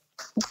 Cool.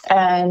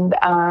 And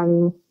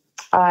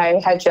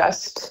I had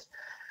just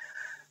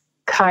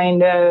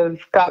kind of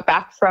got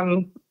back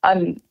from,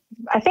 I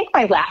think,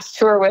 my last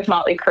tour with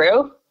Motley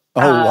Crue.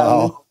 Oh,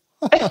 wow.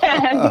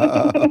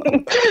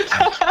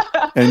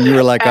 And you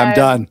were like, I'm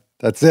done.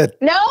 That's it.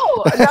 No.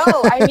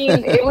 I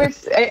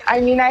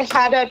mean, I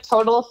had a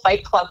total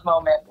Fight Club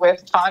moment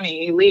with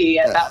Tommy Lee,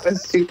 and that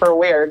was super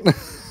weird.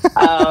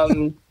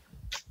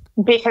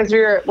 Because we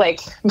were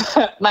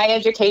my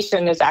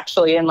education is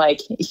actually in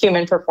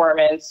human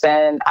performance,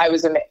 and I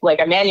was a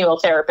manual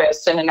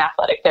therapist and an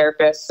athletic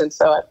therapist. And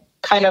so I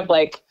kind of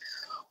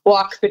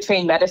walked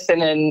between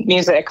medicine and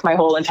music my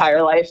whole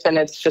entire life. And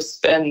it's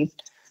just been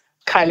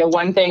kind of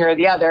one thing or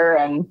the other.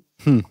 And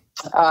so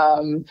I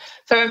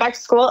went back to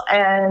school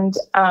and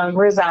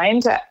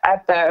resigned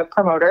at the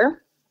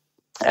promoter.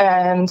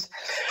 and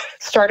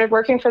started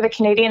working for the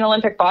Canadian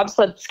Olympic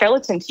bobsled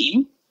skeleton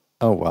team.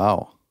 Oh,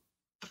 wow.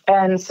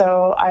 And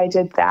so I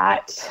did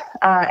that,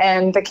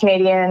 and the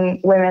Canadian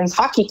women's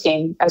hockey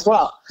team as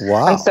well.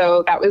 Wow. And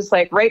so that was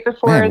like right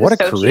before the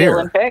Sochi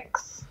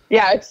Olympics.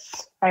 Yeah,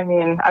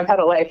 I've had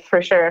a life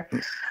for sure.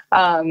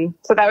 So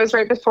that was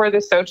right before the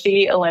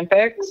Sochi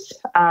Olympics.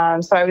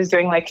 So I was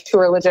doing like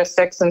tour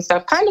logistics and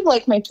stuff, kind of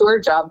like my tour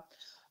job,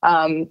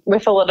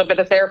 with a little bit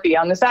of therapy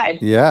on the side.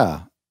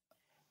 Yeah.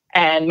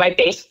 And my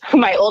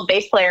old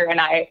bass player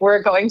and I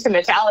were going to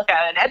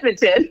Metallica in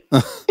Edmonton.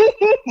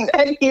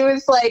 And he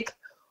was like,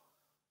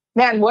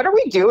 man, what are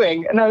we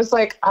doing? And I was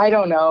like, I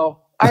don't know.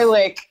 I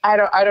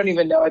don't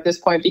even know at this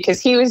point,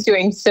 because he was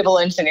doing civil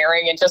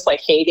engineering and just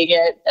like hating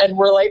it. And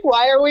we're like,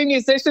 why are we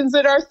musicians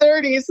in our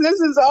 30s? This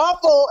is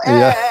awful.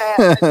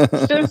 Yeah.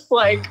 Just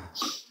like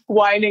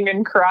whining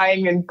and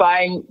crying and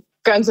buying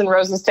Guns N'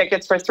 Roses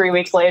tickets for 3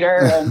 weeks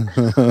later, and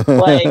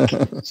like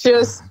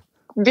just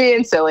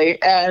being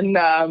silly. And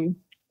I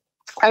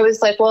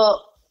was like,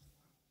 well,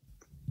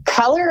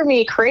 color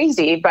me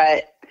crazy,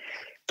 but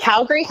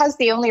Calgary has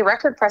the only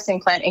record pressing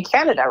plant in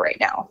Canada right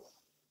now.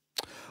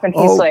 And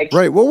he's like,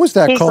 right. What was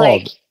that called?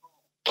 Like,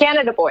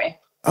 Canada Boy.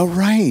 Oh,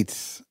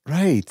 right.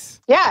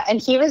 Yeah.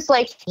 And he was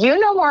like, you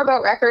know more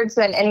about records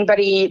than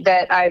anybody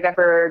that I've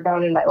ever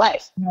known in my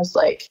life. And I was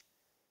like,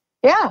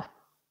 yeah,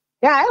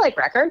 I like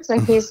records.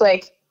 And he's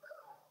like,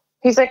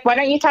 why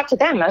don't you talk to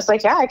them? I was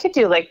like, yeah, I could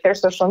do like their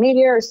social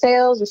media or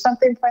sales or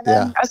something for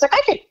them. Yeah. I was like,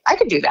 I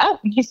could do that.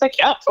 And he's like,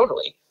 yeah,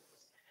 totally.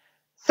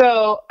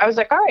 So I was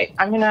like, all right,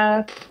 I'm going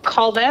to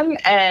call them.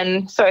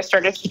 And so I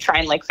started to try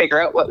and like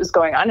figure out what was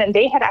going on, and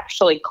they had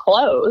actually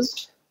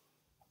closed.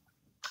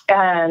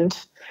 And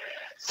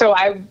so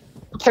I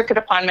took it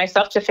upon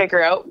myself to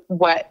figure out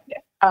what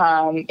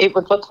it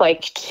would look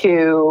like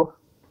to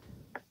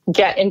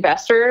get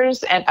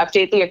investors and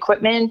update the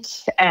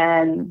equipment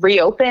and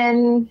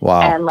reopen. Wow.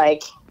 And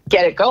like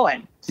get it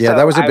going. Yeah, so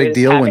that was a big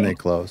deal when they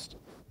closed.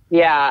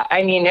 Yeah,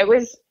 I mean, it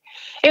was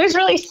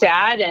really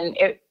sad, and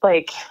it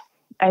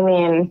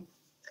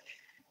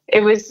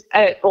was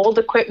old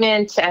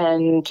equipment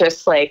and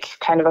just like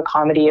kind of a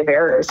comedy of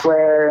errors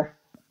where,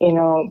 you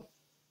know,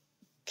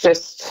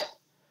 just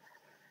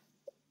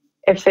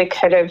if they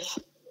could have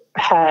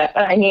had,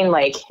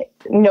 like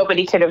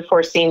nobody could have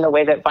foreseen the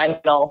way that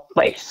vinyl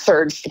like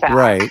surged back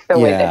the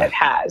way that it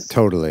has.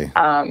 Totally.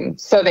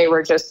 So they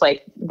were just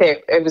like,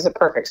 it was a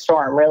perfect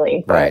storm,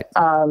 really. Right.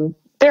 But,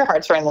 their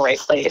hearts were in the right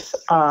place.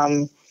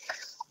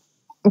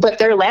 But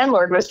their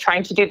landlord was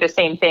trying to do the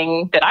same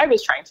thing that I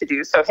was trying to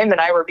do. So him and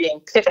I were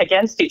being pit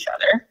against each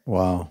other.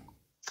 Wow.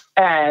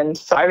 And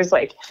so I was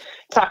like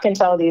talking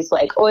to all these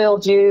like oil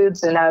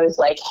dudes, and I was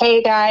like,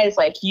 hey guys,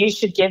 like you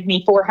should give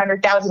me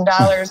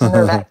 $400,000. And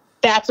they're like,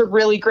 that's a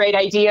really great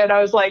idea. And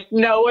I was like,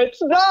 no,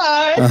 it's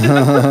not.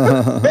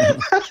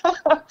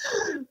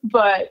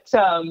 But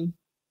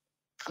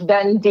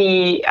then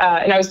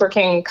and I was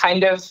working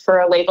kind of for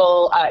a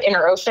label,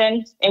 Inner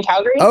Ocean in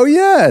Calgary. Oh,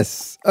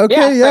 yes.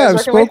 Okay, yeah, I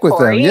spoke with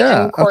them.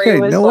 Yeah, okay,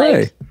 no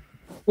way.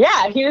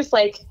 Yeah, he was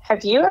like,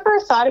 have you ever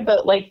thought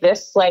about like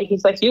this? Like,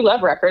 he's like, you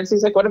love records.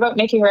 He's like, what about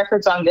making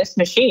records on this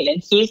machine?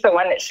 And he's the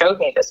one that showed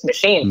me this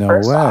machine. No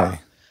way.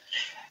 Off.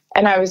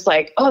 And I was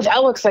like, oh,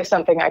 that looks like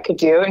something I could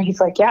do. And he's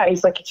like, yeah.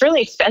 He's like, it's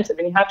really expensive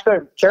and you have to go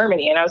to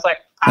Germany. And I was like,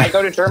 I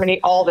go to Germany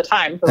all the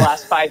time for the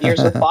last 5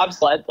 years with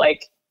bobsled.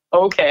 Like,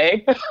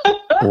 okay.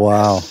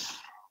 Wow.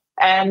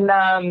 And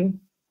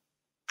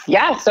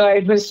so I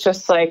was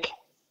just like,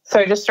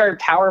 I just started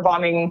power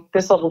bombing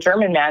this little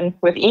German man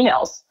with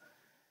emails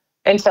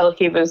until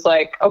he was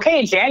like,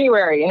 okay,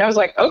 January. And I was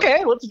like,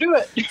 okay, let's do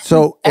it.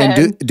 So,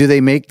 and do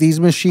they make these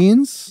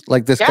machines?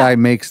 Like this guy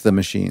makes the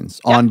machines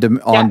on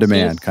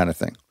demand kind of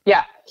thing.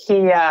 Yeah.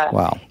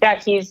 Wow. Yeah.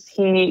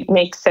 He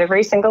makes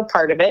every single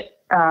part of it.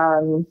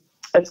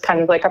 It's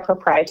kind of like a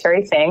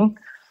proprietary thing.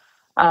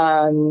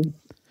 How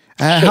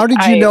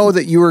did you know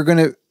that you were going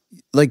to,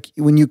 like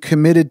when you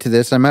committed to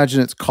this, I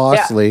imagine it's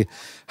costly. Yeah.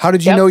 How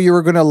did you know you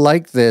were going to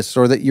like this,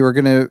 or that you were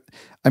going to,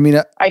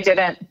 I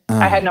didn't.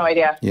 I had no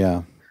idea.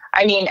 Yeah.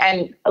 I mean,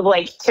 and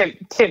like to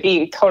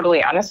be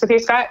totally honest with you,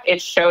 Scott,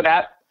 it showed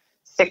up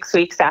 6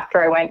 weeks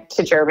after I went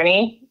to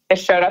Germany. It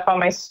showed up on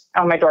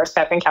my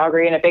doorstep in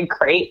Calgary in a big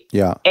crate.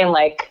 Yeah. In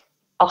like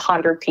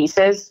 100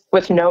 pieces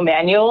with no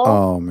manual.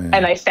 Oh man.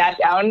 And I sat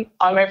down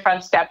on my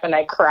front step and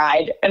I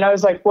cried. And I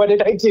was like, what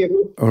did I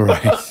do?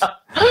 Right.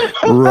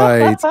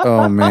 Right.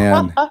 Oh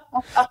man.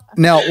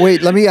 Now,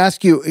 wait, let me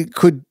ask you,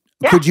 could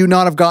you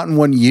not have gotten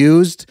one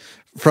used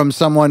from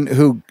someone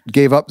who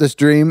gave up this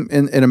dream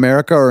in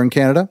America or in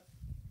Canada?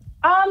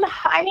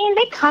 I mean,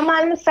 they come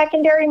on the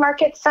secondary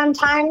market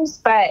sometimes,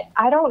 but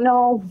I don't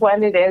know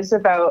what it is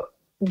about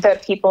the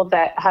people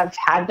that have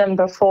had them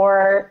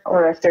before,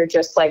 or if they're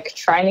just like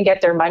trying to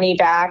get their money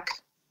back.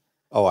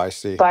 Oh, I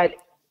see. But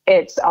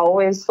it's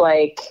always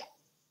like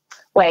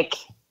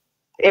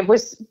it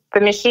was the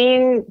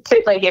machine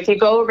to, like, if you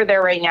go over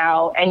there right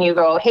now and you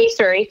go, hey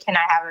Siri, can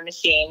I have a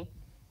machine?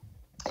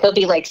 He'll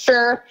be like,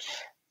 sure,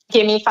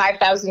 give me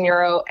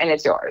 €5,000 and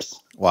it's yours.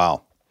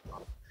 Wow.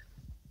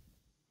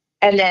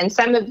 And then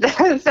some of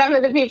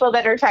the people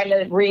that are trying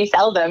to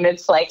resell them,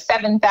 it's like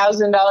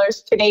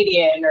 $7,000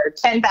 Canadian or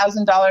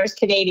 $10,000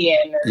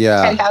 Canadian or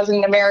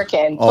 10,000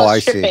 American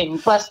plus shipping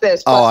plus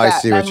this plus that. I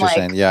see what you're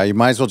saying. Yeah, you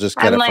might as well just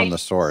get it from the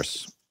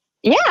source.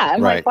 Yeah, I'm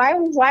like,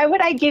 why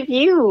would I give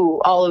you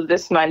all of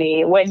this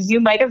money when you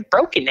might have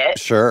broken it?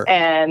 Sure.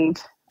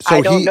 And so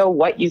I don't know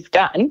what you've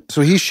done.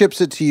 So he ships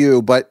it to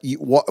you, but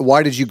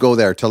why did you go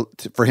there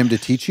for him to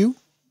teach you?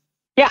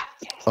 Yeah.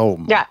 Oh,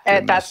 my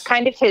goodness. That's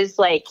kind of his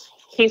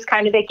he's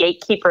kind of the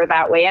gatekeeper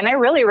that way. And I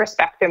really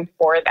respect him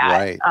for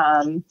that.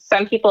 Right.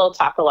 Some people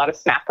talk a lot of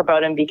smack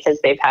about him because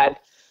they've had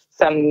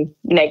some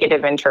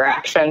negative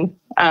interaction.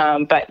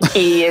 But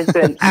he is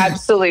an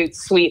absolute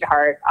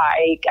sweetheart.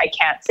 I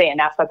can't say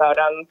enough about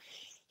him.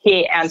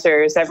 He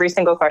answers every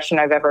single question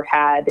I've ever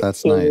had.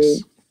 That's he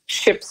nice.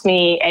 Ships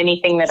me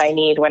anything that I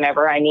need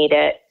whenever I need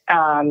it.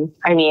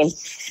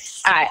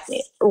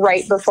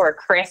 Right before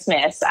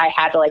Christmas, I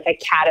had a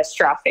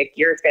catastrophic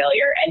ear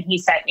failure, and he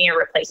sent me a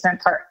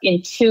replacement part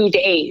in 2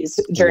 days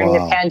during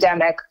the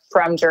pandemic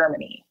from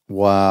Germany.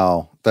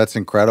 Wow, that's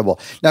incredible.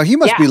 Now he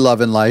must be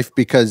loving life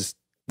because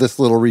this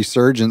little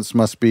resurgence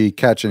must be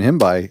catching him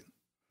by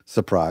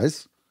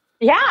surprise.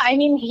 Yeah,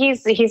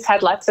 he's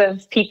had lots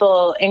of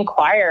people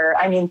inquire.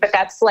 but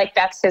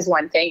that's his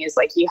one thing is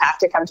you have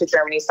to come to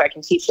Germany so I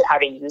can teach you how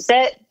to use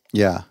it.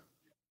 Yeah.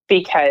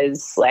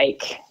 Because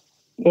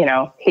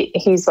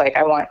he's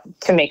I want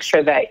to make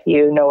sure that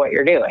you know what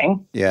you're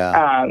doing.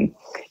 Yeah.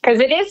 Because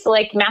it is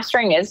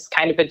mastering is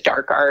kind of a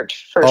dark art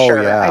for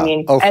sure. Yeah.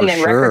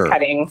 Record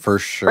cutting for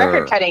sure.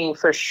 Record cutting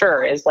for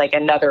sure is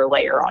another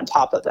layer on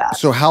top of that.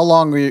 So how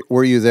long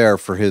were you there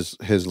for his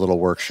little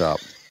workshop?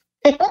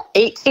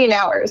 18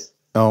 hours.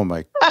 Oh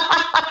my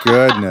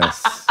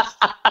goodness.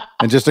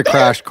 And just a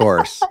crash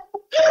course.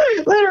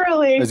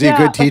 Literally. Is he a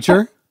good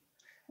teacher?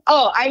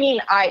 Oh,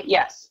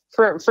 yes.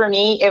 For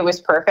me, it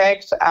was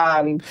perfect.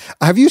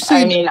 Have you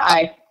seen...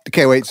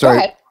 Okay, wait,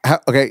 sorry.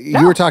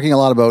 You were talking a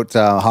lot about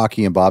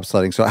hockey and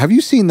bobsledding. So have you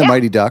seen the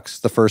Mighty Ducks,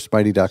 the first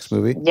Mighty Ducks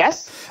movie?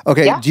 Yes.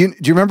 Okay, do you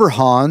remember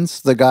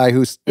Hans, the guy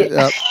who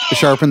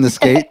sharpened the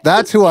skate?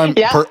 That's who I'm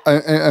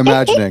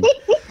imagining.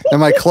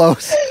 Am I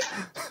close?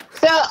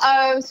 So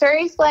he's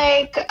he's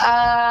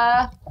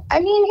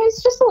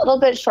just a little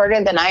bit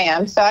shorter than I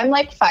am. So I'm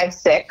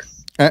 5'6".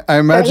 I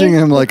imagine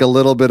him a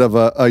little bit of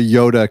a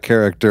Yoda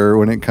character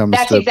when it comes to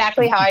That's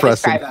exactly how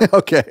pressing. I describe him.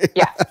 Okay.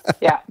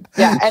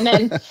 Yeah. And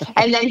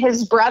then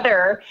his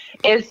brother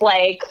is so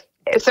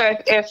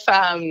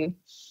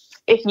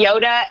if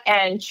Yoda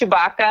and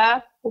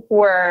Chewbacca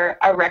were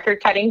a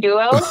record cutting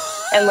duo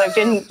and lived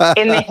in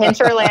the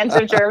hinterlands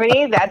of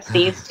Germany, that's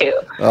these two.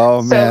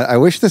 Oh man, I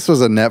wish this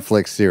was a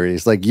Netflix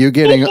series. You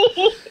getting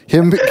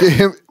him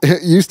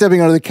you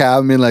stepping out of the cab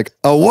and being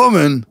a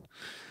woman.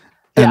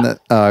 And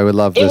I would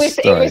love this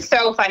story. It was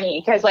so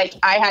funny because I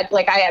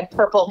had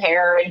purple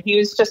hair and he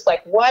was just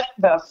what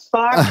the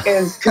fuck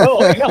is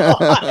going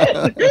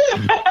on?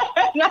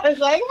 And I was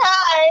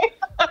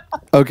hi.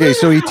 Okay,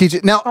 so he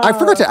teaches. Now, I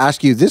forgot to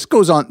ask you, these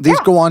go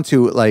on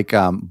to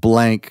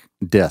blank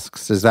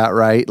discs. Is that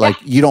right?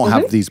 You don't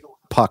have these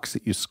pucks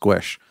that you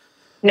squish.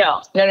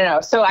 No.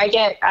 So I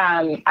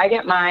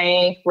get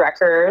my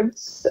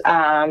records,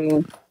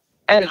 and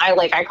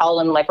I call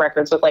them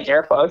records with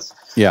air quotes.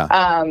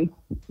 Yeah.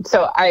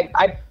 So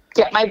I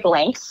get my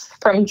blanks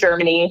from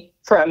Germany,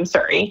 from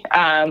Surrey,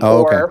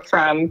 or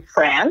from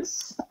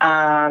France.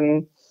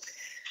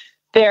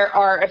 There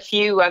are a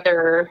few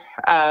other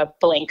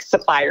blank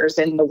suppliers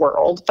in the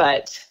world,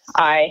 but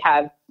I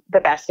have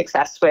the best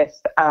success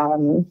with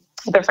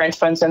the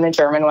French ones and the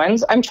German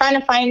ones. I'm trying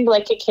to find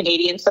a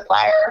Canadian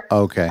supplier.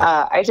 Okay.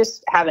 I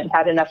just haven't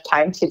had enough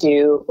time to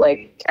do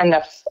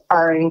enough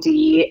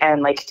R&D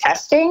and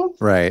testing.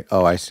 Right.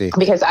 Oh, I see.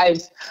 Because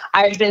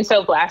I've been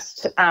so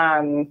blessed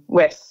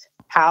with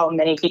how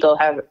many people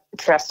have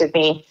trusted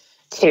me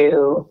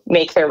to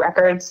make their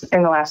records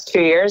in the last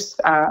 2 years.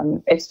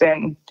 It's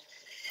been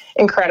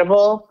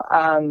incredible.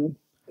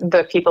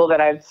 The people that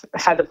I've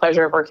had the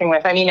pleasure of working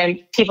with, and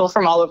people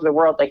from all over the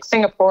world,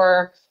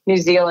 Singapore, New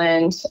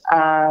Zealand.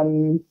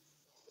 I'm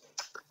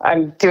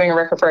doing a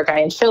record for a guy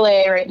in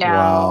Chile right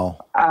now.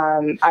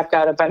 Wow. I've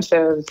got a bunch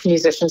of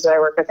musicians that I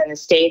work with in the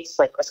States,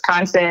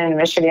 Wisconsin,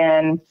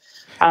 Michigan,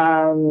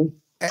 and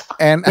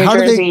New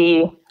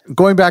Jersey.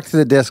 Going back to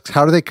the discs,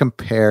 how do they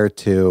compare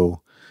to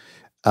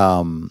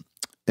the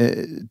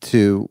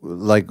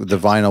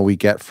vinyl we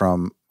get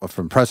from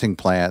pressing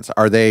plants?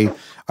 Are they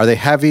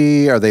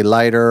heavy? Are they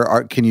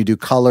lighter? Can you do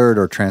colored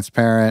or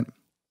transparent?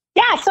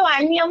 Yeah, so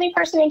I'm the only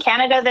person in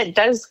Canada that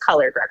does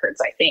colored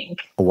records, I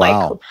think.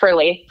 Wow. For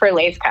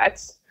lathe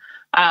cuts.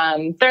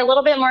 They're a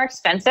little bit more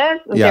expensive.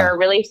 Yeah. They're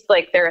really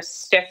they're a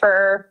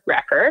stiffer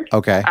record.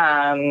 Okay.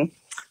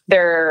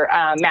 They're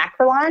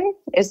Macrolon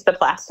is the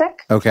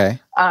plastic. Okay.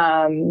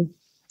 And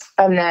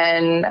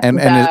then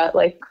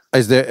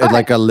is there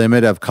a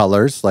limit of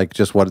colors,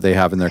 just what they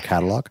have in their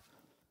catalog?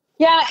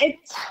 Yeah,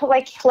 it's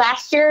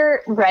last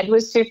year, red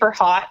was super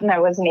hot and I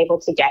wasn't able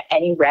to get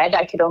any red.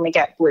 I could only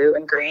get blue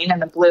and green.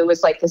 And the blue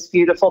was this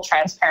beautiful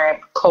transparent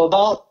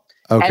cobalt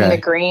Okay. And the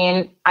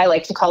green, I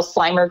like to call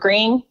Slimer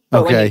green.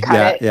 But when you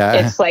cut it,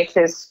 it's like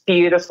this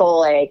beautiful,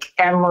 like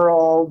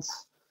emerald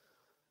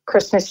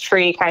Christmas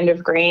tree kind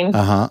of green.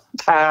 I've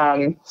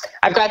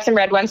got some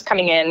red ones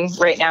coming in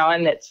right now,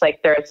 and it's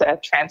like there's a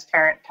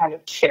transparent kind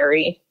of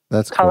cherry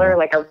color,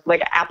 cool.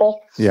 like an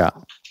apple. Yeah.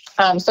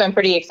 So I'm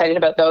pretty excited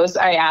about those.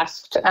 I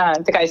asked,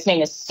 the guy's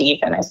name is Steve,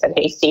 and I said,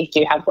 hey, Steve, do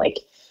you have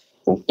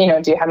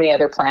any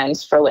other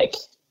plans for like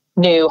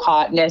new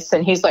hotness?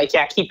 And he's like,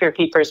 yeah, keep your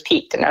peepers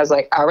peaked. And I was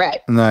like, all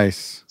right.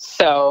 Nice.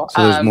 So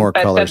there's more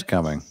colors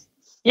coming.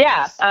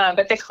 Yeah.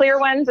 But the clear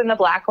ones and the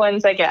black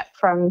ones I get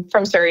from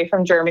Surrey,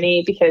 from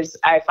Germany, because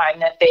I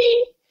find that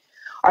they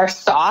are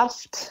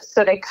soft,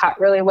 so they cut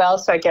really well.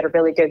 So I get a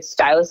really good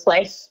stylus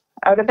life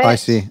out of it. I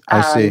see.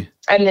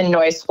 And the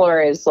noise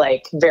floor is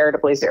like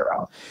veritably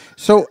zero.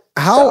 So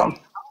how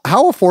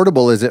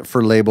affordable is it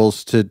for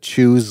labels to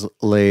choose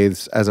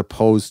lathes as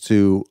opposed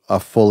to a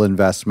full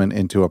investment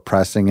into a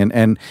pressing?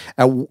 And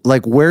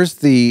like, where's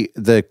the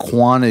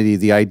quantity,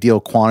 the ideal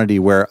quantity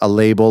where a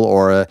label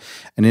or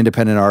an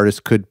independent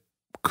artist could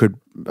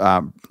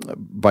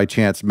by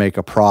chance make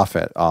a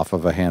profit off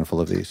of a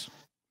handful of these?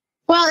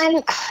 Well,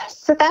 and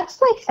so that's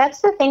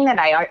the thing that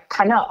I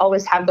kind of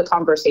always have the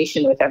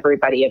conversation with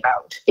everybody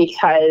about,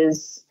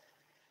 because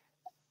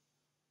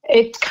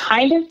it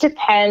kind of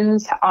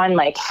depends on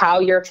like how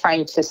you're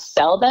trying to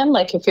sell them.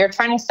 Like if you're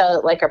trying to sell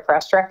it like a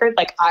pressed record,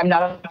 like I'm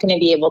not going to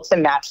be able to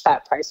match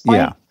that price point.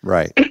 Yeah,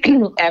 right.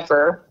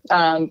 Ever,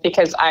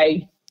 because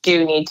I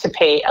do need to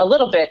pay a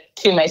little bit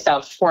to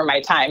myself for my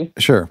time.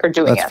 Sure, for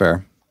doing that's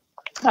fair.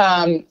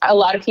 A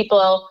lot of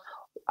people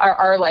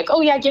are like,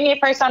 oh yeah, give me a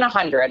price on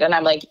 100. And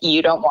I'm like,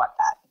 you don't want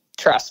that.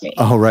 Trust me.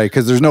 Oh, right.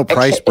 Because there's no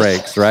price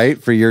breaks,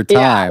 right? For your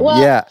time.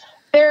 I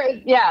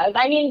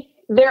mean,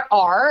 there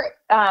are,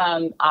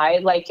 I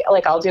like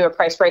I'll do a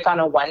price break on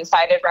a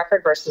one-sided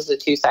record versus a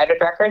two-sided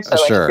record. So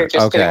like if you're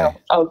just doing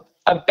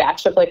a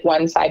batch of like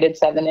one-sided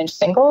 7-inch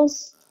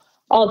singles,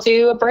 I'll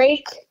do a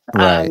break.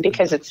 Right.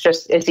 Because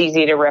it's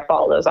easy to rip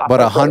all those off. But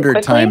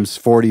 100 times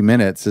 40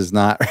 minutes is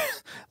not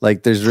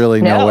like, there's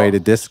really no way to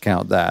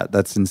discount that.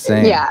 That's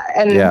insane. Yeah.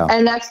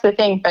 And that's the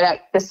thing. But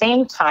at the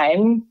same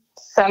time,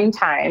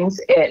 sometimes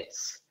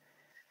it's,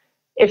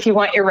 if you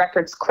want your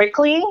records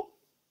quickly,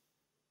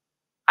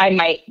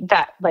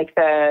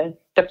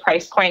 the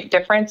price point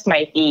difference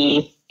might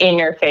be in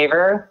your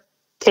favor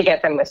to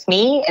get them with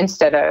me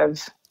instead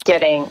of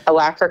getting a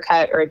lacquer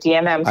cut or a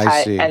DMM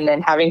cut and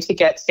then having to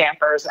get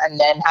stampers and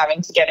then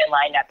having to get in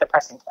line at the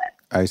pressing plant.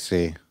 I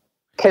see.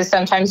 Because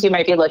sometimes you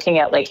might be looking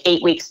at like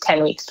 8 weeks,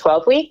 10 weeks,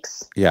 12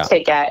 weeks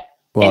to get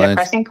in a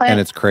pressing plant. And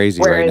it's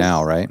crazy right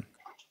now, right?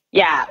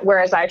 Yeah.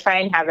 Whereas I try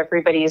and have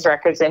everybody's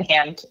records in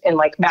hand in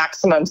like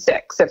maximum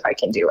 6 if I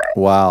can do it.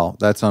 Wow.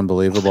 That's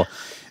unbelievable.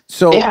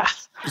 So,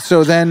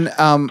 so then,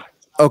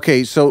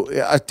 okay, so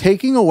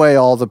taking away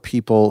all the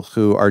people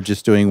who are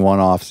just doing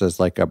one-offs as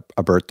like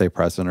a birthday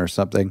present or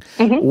something,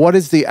 what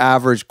is the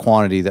average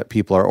quantity that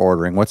people are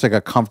ordering? What's like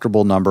a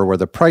comfortable number where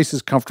the price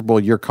is comfortable,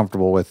 you're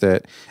comfortable with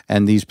it,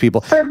 and these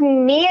people? For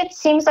me, it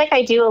seems like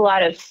I do a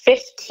lot of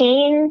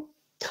 15,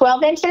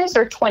 12 inches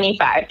or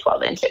 25,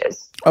 12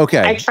 inches.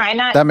 Okay. I try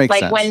not, that makes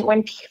like sense.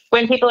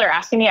 when people are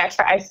asking me,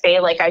 I say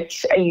like I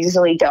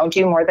usually don't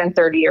do more than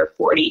 30 or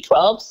 40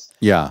 12s.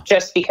 Yeah.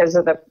 Just because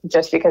of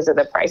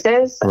the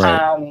prices.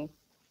 Right.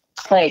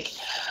 Like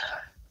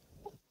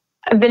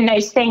the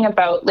nice thing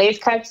about lathe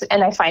cuts,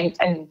 and I find,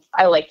 and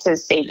I like to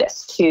say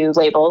this to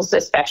labels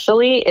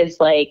especially, is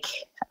like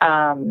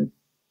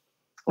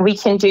we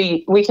can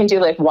do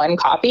like one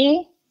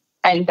copy,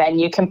 and then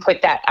you can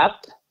put that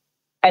up,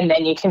 and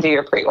then you can do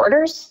your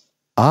pre-orders.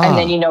 And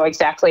then you know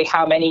exactly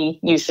how many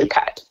you should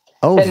cut.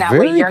 Oh, then that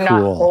way you're cool.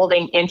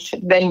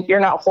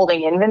 not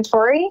holding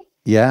inventory.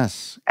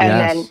 Yes. And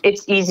then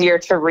it's easier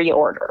to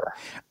reorder.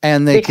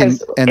 And they can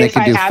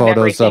do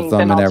photos of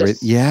them and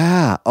everything.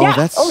 Yeah. Oh,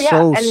 that's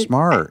so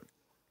smart.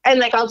 And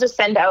like I'll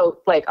send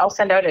out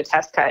a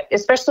test cut,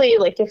 especially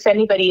like if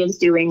anybody is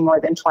doing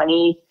more than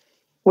 20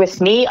 with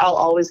me, I'll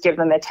always give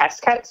them a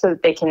test cut so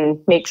that they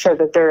can make sure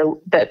that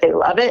they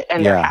love it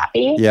and they're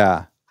happy.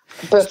 Yeah.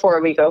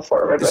 Before we go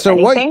forward with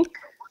anything.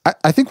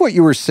 I think what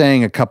you were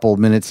saying a couple of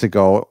minutes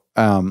ago,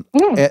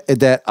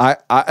 that I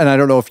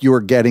don't know if you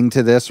were getting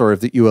to this or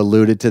if you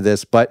alluded to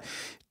this, but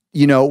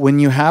you know, when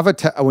you have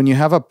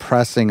a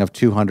pressing of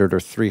 200 or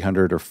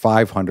 300 or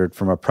 500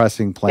 from a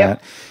pressing plant,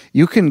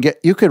 you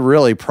could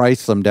really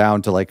price them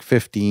down to like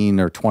 15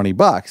 or 20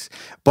 bucks.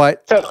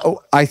 But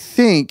I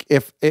think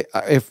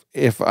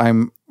if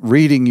I'm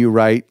reading you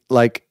right,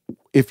 like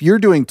if you're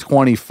doing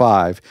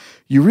 25,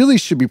 you really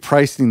should be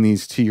pricing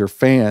these to your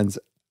fans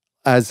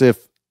as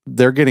if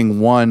they're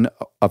getting one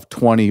of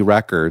 20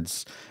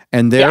 records,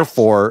 and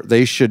therefore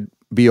they should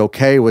be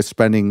okay with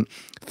spending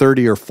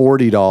 $30 or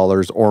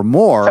 $40 or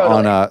more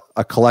on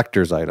a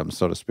collector's item,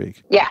 so to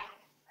speak. Yeah.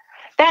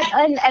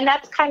 And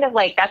that's kind of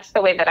like, that's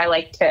the way that I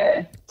like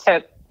to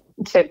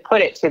to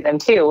put it to them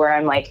too, where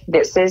I'm like,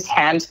 this is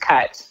hand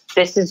cut.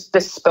 This is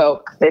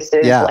bespoke. This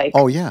is like,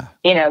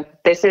 you know,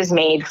 this is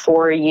made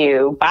for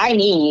you by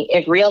me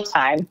in real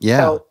time. Yeah.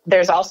 So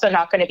there's also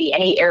not going to be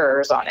any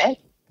errors on it.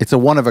 It's a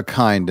one of a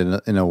kind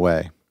in a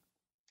way.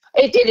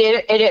 It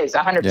is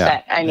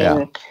 100%. I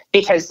mean,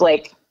 because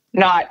like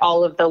not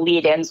all of the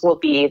lead-ins will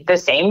be the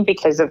same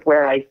because of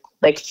where I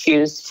like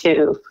choose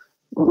to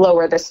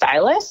lower the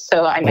stylus.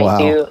 So I might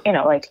do, you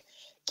know, like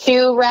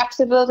 2 wraps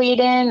of the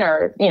lead-in,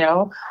 or, you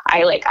know,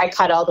 I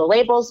cut all the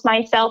labels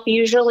myself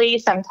usually.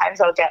 Sometimes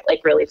I'll get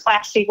like really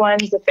flashy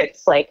ones if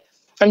it's like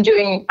I'm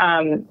doing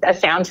a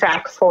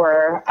soundtrack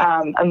for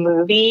a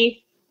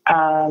movie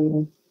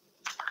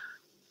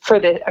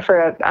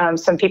for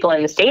some people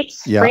in the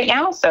States right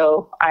now.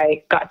 So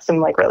I got some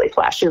like really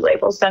flashy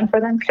labels done for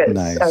them because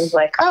I was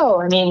like, oh,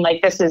 I mean,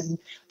 like this is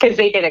because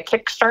they did a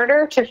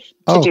Kickstarter to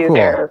do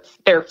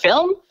their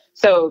film.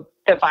 So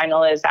the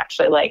vinyl is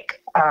actually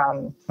like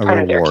part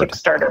of their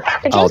Kickstarter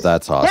packages. Oh,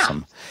 that's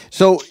awesome.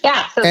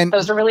 Yeah. So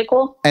those are really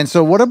cool. And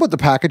so what about the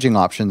packaging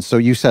options? So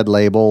you said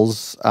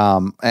labels.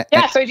 So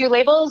I do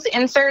labels,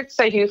 inserts.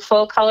 I do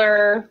full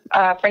color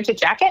printed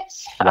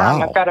jackets.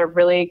 Wow. I've got a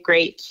really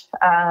great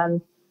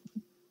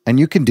and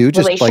you can do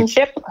just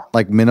relationship.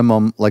 like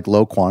minimum, like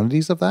low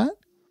quantities of that?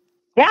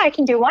 Yeah, I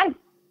can do one.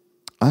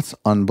 That's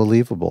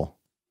unbelievable.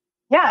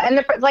 Yeah, and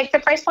the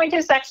price point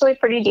is actually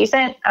pretty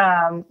decent.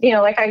 You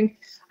know, like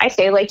I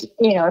say, like,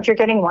 you know, if you're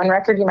getting one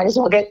record, you might as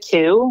well get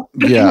 2.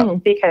 Yeah.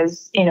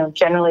 Because, you know,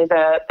 generally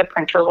the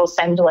printer will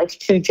send like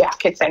 2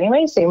 jackets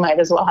anyway, so you might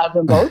as well have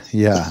them both.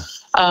 Yeah.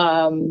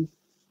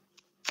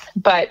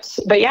 But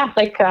yeah,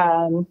 like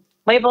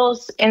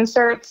labels,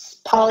 inserts,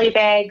 poly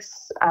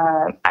bags.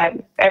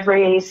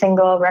 Every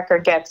single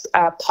record gets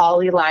a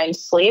poly lined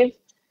sleeve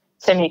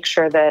to make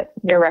sure that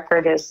your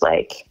record is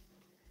like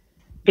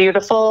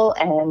beautiful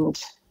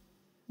and,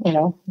 you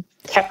know,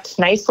 kept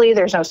nicely.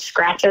 There's no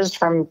scratches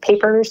from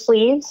paper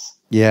sleeves.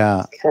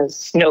 Yeah.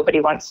 Because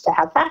nobody wants to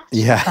have that.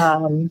 Yeah.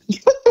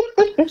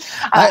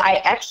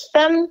 I etched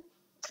them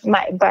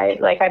I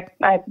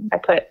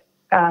put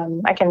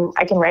I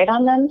can write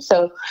on them.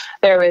 So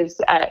there was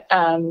at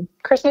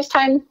Christmas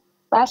time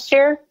last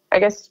year, I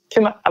guess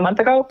a month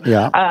ago.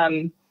 Yeah.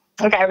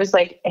 Like I was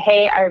like,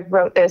 hey, I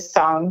wrote this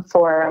song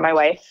for my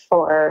wife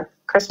for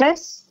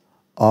Christmas.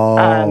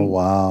 Oh,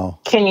 wow.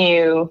 Can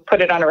you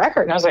put it on a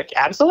record? And I was like,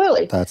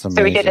 absolutely. That's amazing.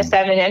 So we did a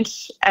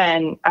 7-inch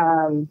and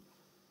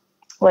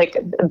like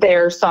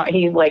their song,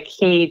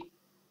 he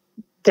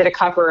did a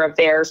cover of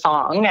their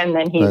song, and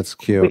then That's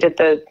cute. we did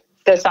the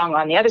song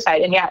on the other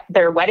side. And yeah,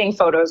 their wedding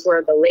photos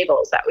were the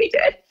labels that we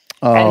did.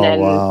 Oh, and then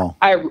wow.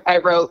 I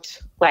wrote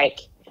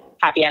like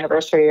happy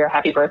anniversary or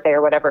happy birthday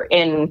or whatever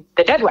in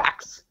the dead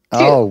wax too.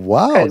 Oh,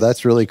 wow.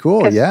 That's really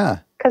cool. Yeah.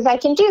 Because I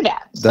can do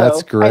that.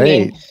 That's great. I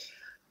mean,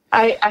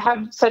 I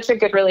have such a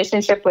good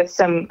relationship with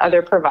some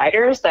other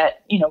providers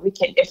that, you know, we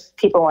can, if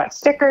people want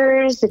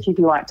stickers, if you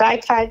want die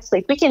cuts,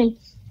 like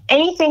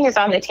anything is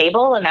on the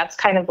table. And that's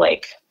kind of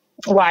like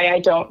why I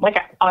don't, like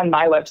on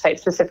my website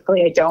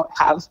specifically, I don't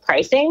have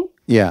pricing.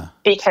 Yeah.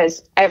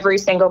 Because every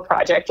single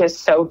project is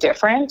so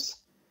different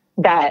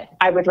that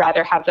I would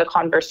rather have the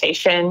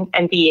conversation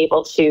and be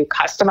able to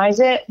customize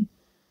it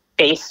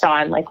based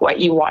on like what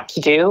you want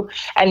to do.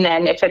 And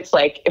then if it's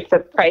like, if the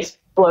price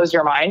blows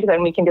your mind,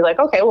 then we can be like,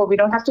 okay, well, we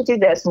don't have to do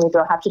this and we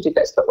don't have to do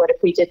this, but what if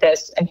we did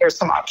this and here's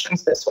some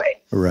options this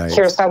way? Right.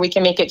 Here's how we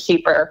can make it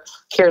cheaper.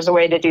 Here's a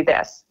way to do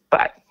this.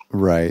 But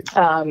right.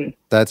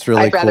 That's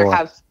really cool.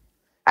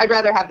 I'd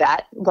rather have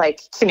that,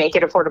 like, to make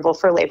it affordable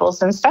for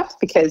labels and stuff,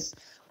 because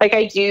like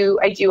I do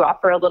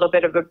offer a little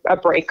bit of a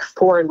break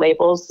for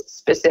labels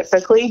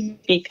specifically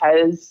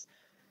because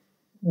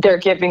they're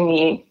giving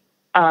me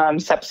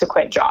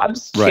subsequent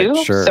jobs too.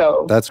 Right, sure.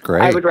 So that's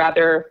great. I would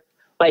rather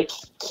like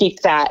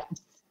keep that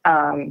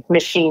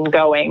machine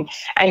going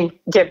and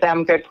give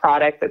them good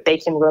product that they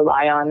can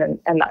rely on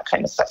and that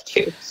kind of stuff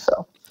too.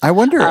 So I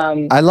wonder,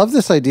 I love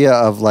this idea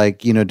of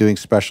like, you know, doing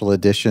special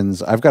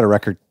editions. I've got a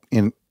record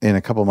in a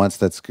couple months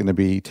that's going to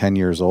be 10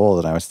 years old.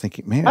 And I was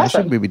thinking, maybe I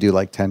should maybe do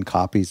like 10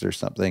 copies or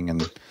something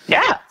and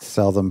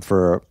sell them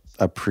for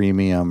a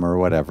premium or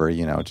whatever,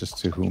 you know, just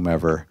to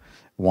whomever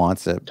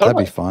wants it. Totally.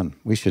 That'd be fun.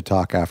 We should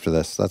talk after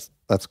this.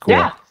 That's cool.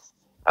 Yeah.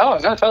 Oh,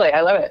 no, totally.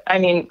 I love it. I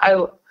mean,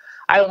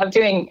 I love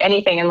doing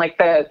anything. And like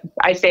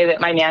I say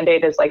that my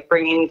mandate is like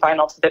bringing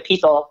vinyl to the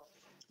people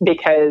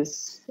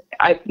because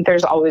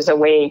there's always a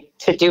way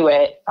to do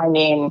it. I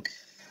mean,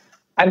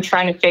 I'm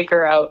trying to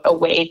figure out a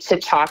way to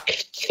talk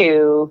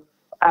to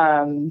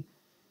the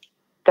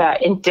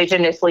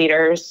indigenous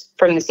leaders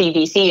from the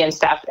CBC and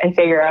stuff and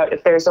figure out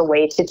if there's a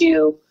way to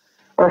do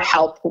or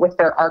help with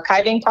their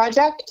archiving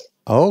project.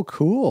 Oh,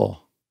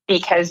 cool.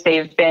 Because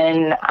they've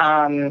been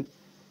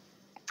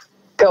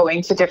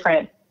going to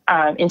different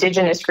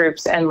indigenous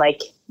groups and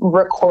like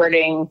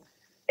recording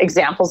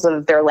examples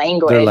of their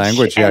language. Their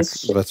language,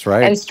 yes, that's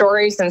right. And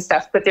stories and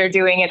stuff, but they're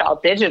doing it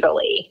all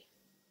digitally.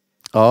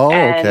 Oh,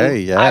 and okay,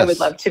 yes. I would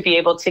love to be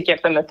able to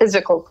give them a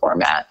physical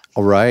format.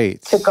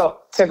 Right. To go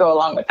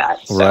along with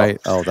that. So,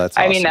 right. Oh, that's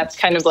awesome. I mean, that's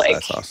kind of like...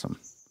 That's awesome.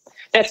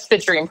 that's the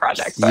dream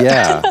project. But.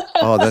 Yeah.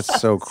 Oh, that's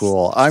so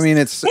cool. I mean,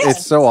 it's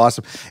so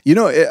awesome. You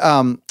know,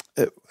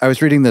 I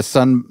was reading the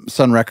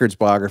Sun Records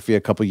biography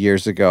a couple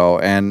years ago,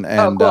 and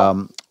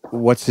cool.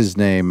 What's his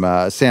name?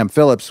 Sam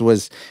Phillips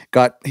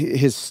got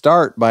his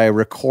start by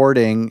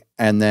recording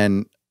and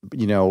then,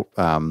 you know,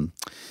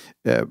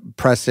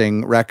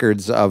 pressing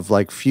records of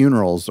like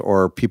funerals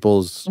or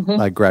people's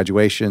like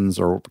graduations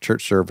or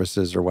church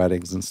services or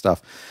weddings and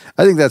stuff.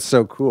 I think that's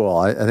so cool.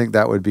 I think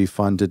that would be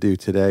fun to do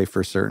today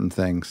for certain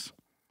things.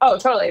 Oh,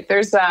 totally.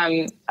 There's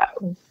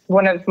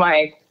one of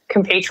my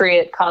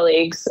compatriot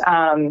colleagues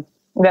that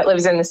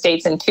lives in the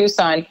States in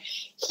Tucson.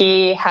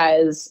 He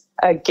has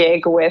a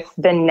gig with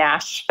the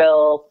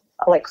Nashville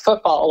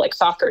football,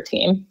 soccer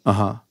team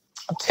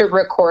to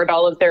record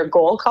all of their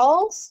goal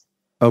calls.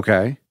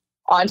 Okay.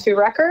 Onto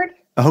record.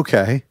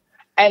 Okay.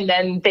 And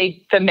then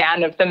the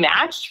man of the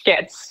match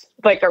gets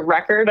like a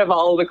record of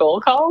all of the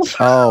goal calls.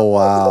 Oh,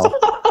 wow.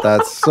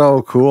 That's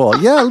so cool.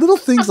 Yeah, little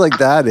things like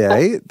that,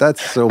 eh?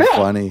 That's so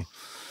funny.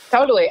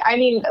 Totally. I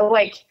mean,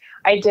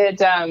 I did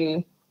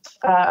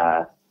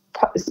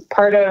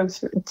part of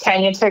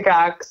Tanya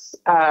Tagak's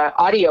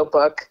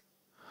audiobook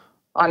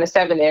on a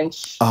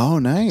 7-inch. Oh,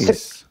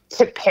 nice.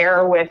 To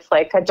pair with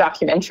like a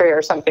documentary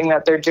or something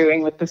that they're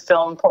doing with the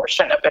film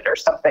portion of it or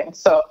something.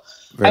 So,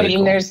 Very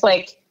cool. There's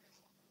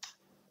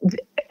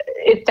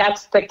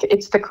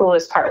it's the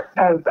coolest part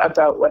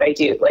about what I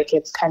do. Like,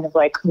 it's kind of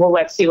like, well,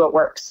 let's see what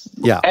works.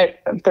 Yeah.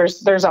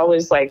 There's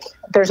always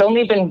there's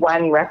only been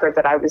one record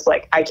that I was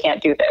like, I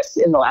can't do this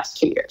in the last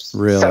 2 years.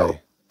 Really? So,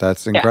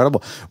 that's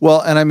incredible. Yeah.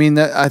 Well, and I mean,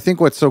 I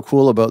think what's so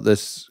cool about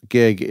this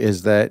gig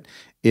is that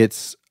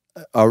it's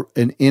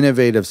an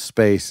innovative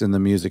space in the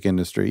music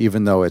industry,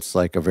 even though it's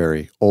like a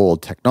very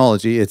old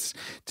technology. It's,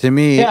 to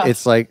me,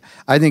 it's like,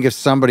 I think if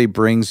somebody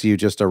brings you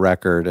just a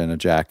record and a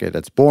jacket,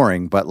 it's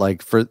boring. But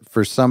like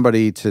for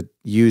somebody to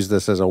use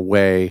this as a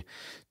way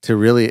to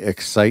really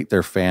excite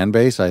their fan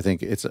base, I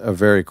think it's a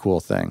very cool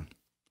thing.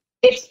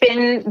 It's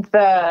been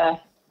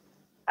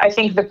I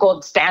think the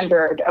gold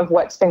standard of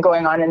what's been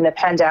going on in the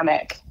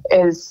pandemic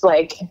is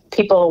like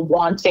people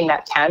wanting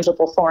that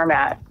tangible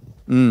format.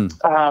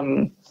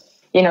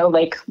 You know,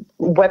 like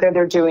whether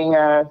they're doing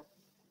an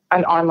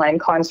online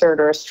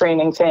concert or a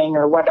streaming thing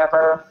or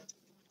whatever.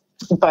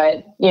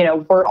 But, you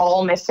know, we're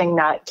all missing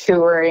that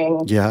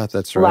touring,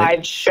 that's right,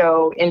 live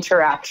show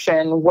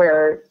interaction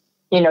where,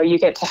 you know, you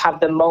get to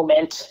have the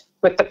moment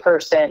with the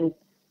person.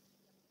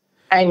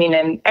 I mean,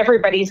 and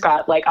everybody's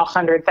got like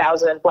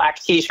 100,000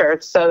 black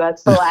t-shirts, so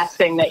that's the last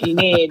thing that you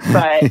need.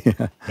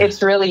 But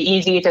it's really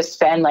easy to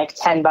spend like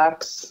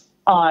 $10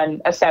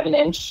 on a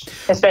 7-inch,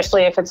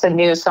 especially if it's a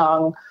new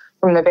song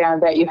from the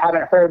band that you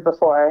haven't heard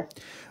before.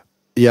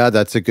 Yeah,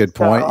 that's a good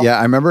point. So, yeah,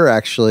 I remember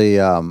actually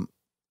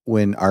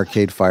when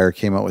Arcade Fire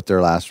came out with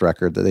their last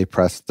record, that they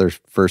pressed their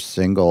first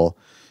single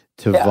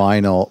to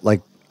vinyl,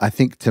 like I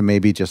think to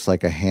maybe just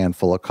like a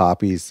handful of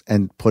copies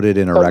and put it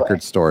in a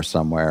record store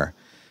somewhere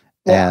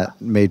and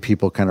made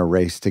people kind of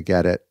race to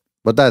get it.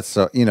 But that's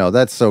so, you know,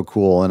 that's so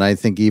cool. And I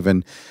think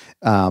even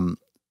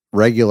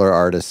regular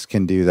artists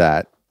can do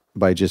that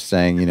by just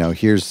saying, you know,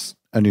 here's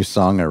a new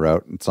song I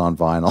wrote, it's on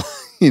vinyl.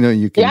 You know,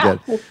 you can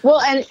get.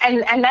 Well,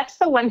 and that's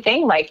the one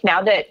thing, like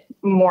now that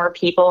more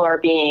people are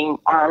being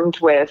armed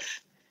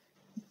with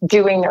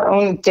doing their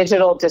own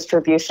digital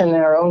distribution,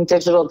 their own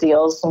digital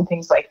deals and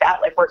things like that,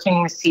 like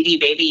working with CD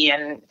Baby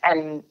and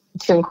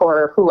TuneCore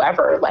or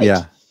whoever,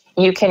 like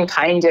you can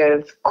kind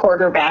of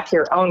quarterback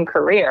your own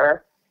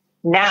career.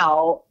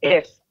 Now,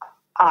 if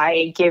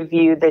I give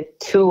you the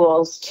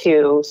tools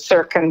to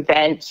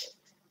circumvent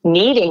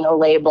needing a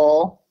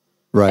label,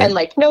 right. And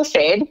like, no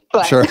shade,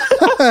 but sure. You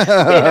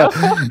know?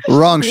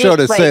 Wrong show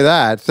to say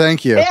that.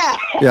 Thank you.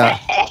 Yeah.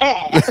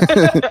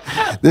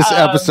 This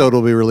episode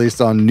will be released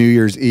on New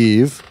Year's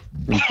Eve,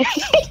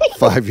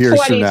 5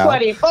 years from now.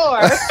 2024.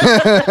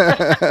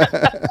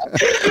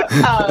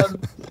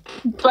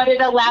 But it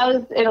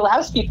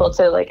allows people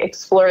to like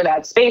explore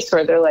that space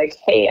where they're like,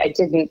 hey, I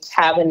didn't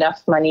have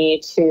enough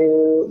money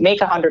to make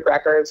 100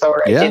 records,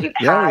 or I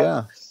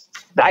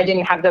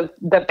didn't have the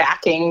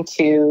backing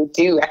to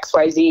do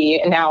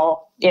XYZ. And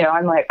now, you know,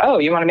 I'm like, oh,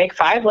 you want to make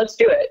 5? Let's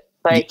do it.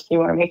 Like, you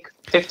want to make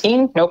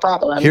 15? No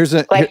problem.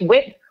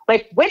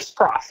 Witch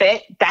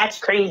Prophet, that's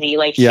crazy.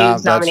 Like,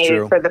 she's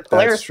nominated for the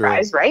Polaris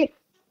Prize, right?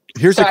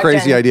 Here's a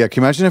crazy idea.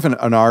 Can you imagine if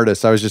an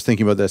artist, I was just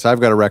thinking about this,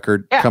 I've got a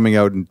record coming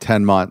out in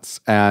 10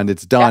 months and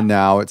it's done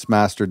now, it's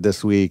mastered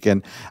this week.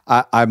 And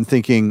I'm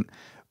thinking,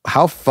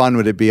 how fun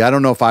would it be? I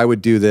don't know if I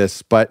would do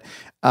this, but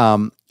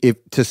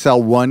if to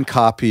sell one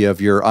copy of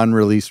your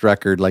unreleased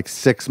record like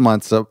 6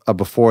 months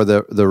before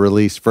the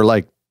release for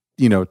like,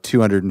 you know,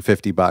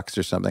 $250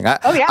 or something.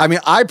 I mean,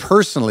 I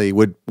personally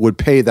would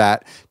pay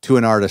that to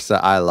an artist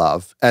that I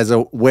love as a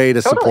way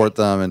to support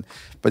them.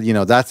 But you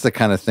know, that's the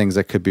kind of things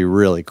that could be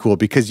really cool,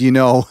 because you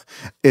know,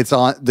 it's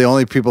on, the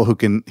only people who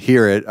can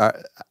hear it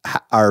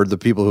are the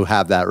people who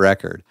have that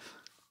record.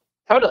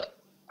 Totally.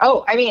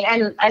 Oh, I mean,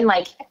 and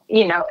like,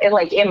 you know,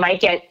 it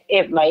might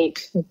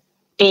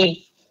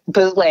be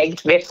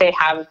bootlegged if they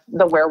have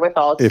the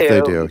wherewithal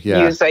to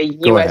use a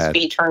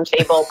USB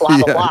turntable, blah,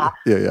 blah, blah.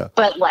 Yeah.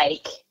 But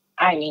like,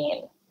 I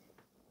mean,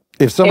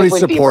 if somebody's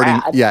supporting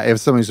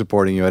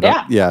you,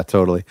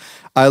 totally.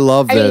 I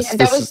love this.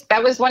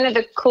 That was one of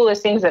the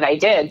coolest things that I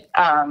did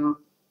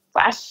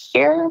last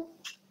year,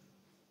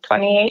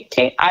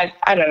 2018. I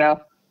don't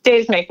know.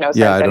 Days make no sense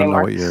anymore. Yeah, I don't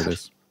know what year it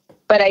is.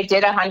 But I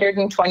did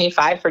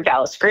 125 for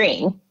Dallas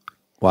Green.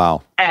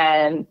 Wow.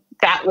 And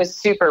that was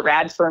super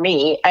rad for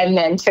me. And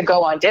then to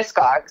go on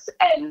Discogs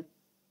and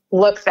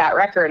look that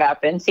record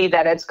up and see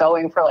that it's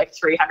going for like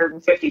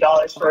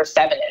 $350 for a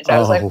 7-inch. I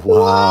was like,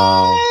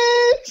 wow.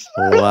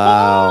 What?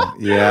 Wow.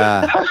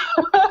 Yeah.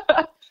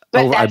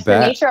 But that's the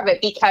nature of it,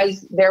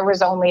 because there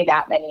was only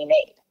that many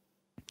made.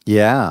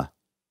 Yeah.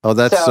 Oh,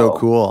 that's so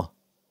cool.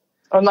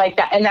 I'm like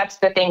that. And that's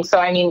the thing. So,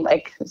 I mean,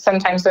 like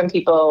sometimes when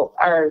people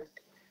are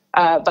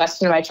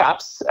busting my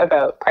chops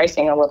about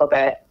pricing a little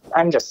bit,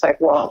 I'm just like,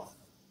 well,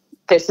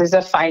 this is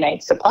a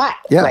finite supply.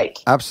 Yeah, like,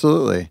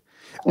 absolutely.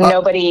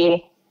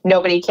 Nobody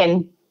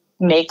can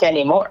make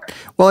any more.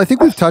 Well, I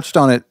think we've touched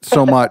on it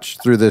so much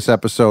through this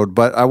episode,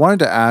 but I wanted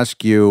to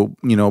ask you,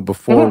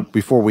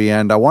 before we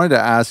end, I wanted to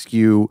ask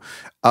you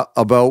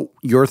about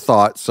your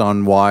thoughts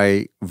on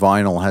why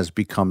vinyl has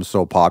become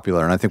so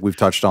popular. And I think we've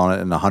touched on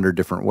it in 100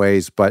 different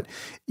ways, but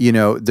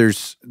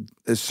there's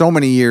so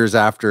many years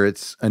after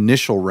its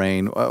initial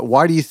reign.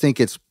 Why do you think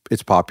it's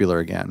popular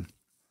again?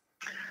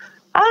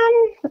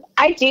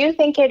 I do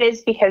think it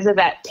is because of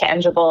that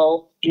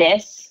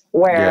tangibleness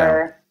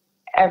where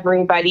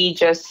everybody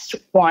just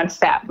wants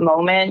that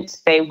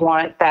moment. They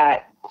want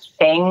that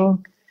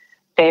thing.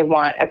 They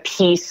want a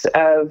piece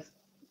of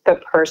the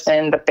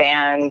person, the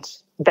band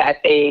that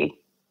they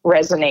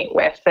resonate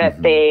with,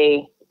 that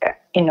they,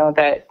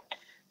 that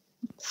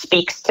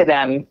speaks to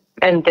them.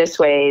 And this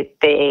way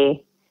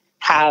they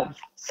have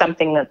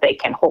something that they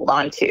can hold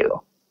on to.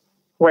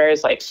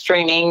 Whereas like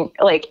streaming,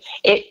 like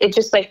it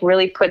just like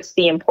really puts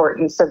the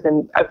importance of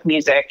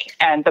music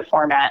and the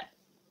format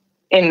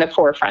in the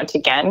forefront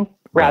again,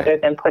 rather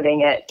than putting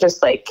it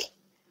just like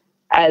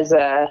as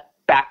a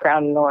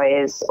background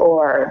noise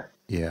or,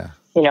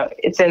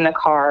 it's in the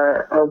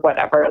car or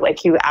whatever.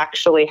 Like you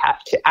actually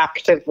have to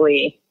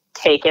actively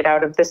take it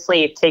out of the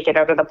sleeve, take it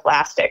out of the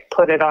plastic,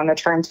 put it on the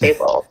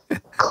turntable,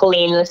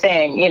 clean the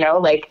thing,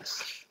 like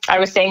I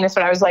was saying this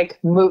when I was like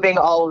moving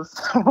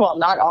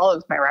not all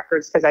of my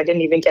records, because I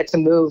didn't even get to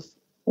move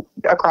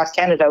across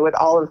Canada with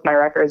all of my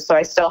records. So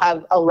I still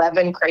have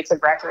 11 crates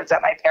of records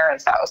at my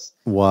parents' house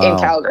in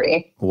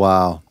Calgary.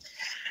 Wow.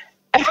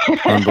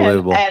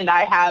 Unbelievable. and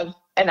I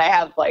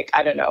have like,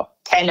 I don't know,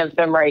 10 of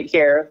them right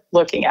here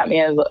looking at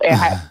me, and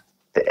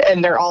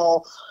they're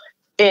all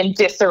in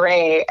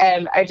disarray.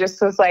 And I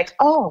just was like,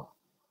 oh,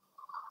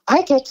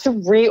 I get to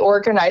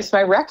reorganize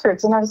my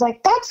records. And I was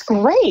like, that's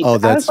great. Oh,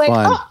 that's fun.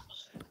 Oh.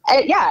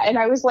 And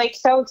I was like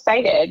so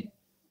excited,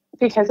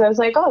 because I was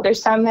like, oh,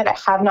 there's some that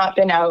have not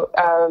been out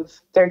of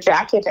their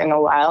jacket in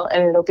a while,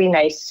 and it'll be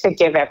nice to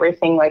give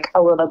everything like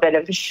a little bit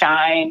of a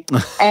shine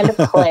and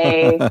a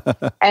play.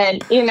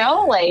 And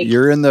like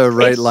you're in the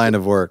right line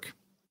of work.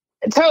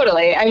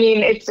 Totally. I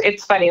mean,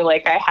 it's funny.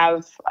 Like I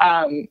have,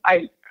 I'm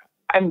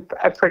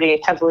a pretty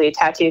heavily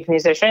tattooed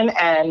musician,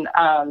 and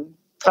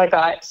I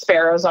got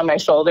sparrows on my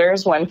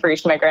shoulders, one for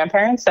each of my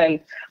grandparents, and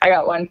I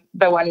got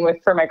the one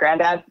for my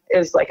granddad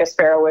is like a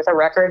sparrow with a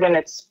record in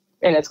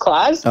its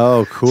claws.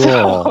 Oh, cool.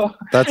 So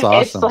that's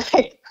awesome. It's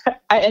like,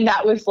 and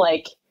that was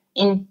like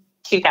in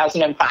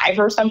 2005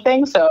 or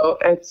something. So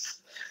it's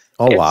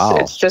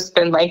just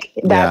been like,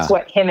 that's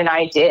what him and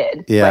I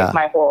did. Yeah.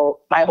 Like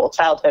my whole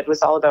childhood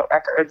was all about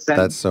records. And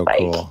that's so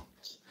cool.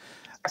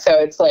 So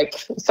it's like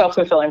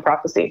self-fulfilling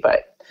prophecy,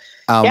 but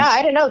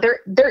I don't know.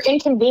 They're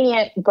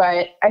inconvenient,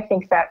 but I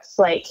think that's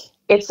like,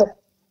 it's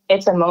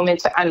a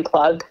moment to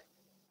unplug,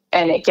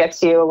 and it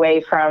gets you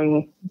away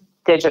from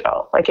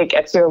digital. Like it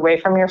gets you away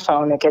from your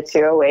phone. It gets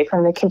you away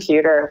from the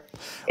computer.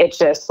 It's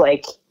just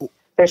like,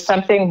 there's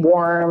something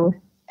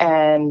warm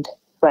and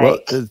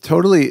like. Well,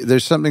 totally.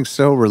 There's something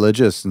so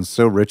religious and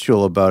so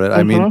ritual about it.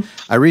 I mean,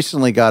 I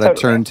recently got a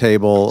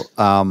turntable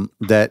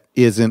that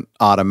isn't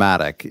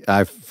automatic.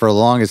 For the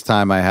longest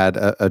time, I had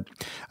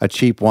a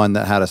cheap one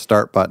that had a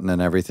start button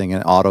and everything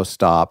and auto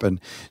stop. And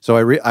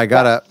so I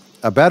got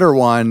a better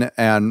one,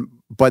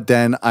 but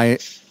then I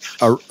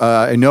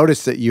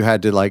noticed that you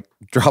had to like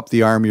drop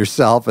the arm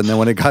yourself, and then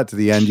when it got to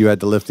the end, you had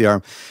to lift the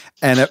arm.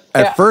 And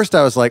at first,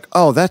 I was like,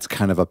 "Oh, that's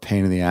kind of a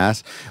pain in the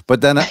ass." But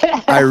then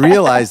I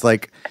realized,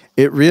 like,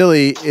 it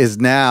really is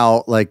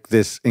now like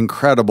this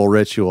incredible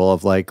ritual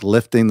of like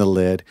lifting the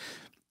lid,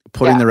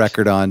 putting the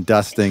record on,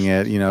 dusting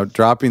it,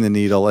 dropping the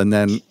needle, and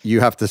then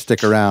you have to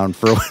stick around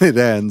for when it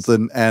ends.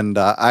 And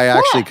I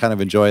actually kind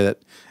of enjoy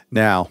it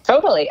now.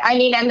 Totally. I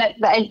mean, and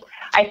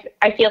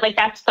I feel like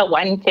that's the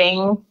one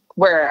thing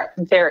where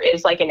there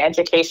is like an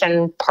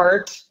education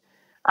part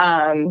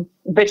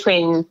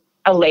between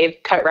a lathe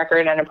cut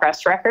record and a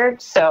pressed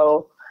record.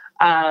 So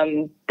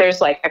There's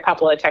like a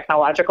couple of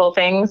technological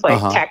things, like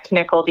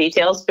technical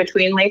details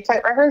between lathe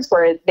cut records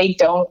where they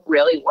don't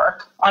really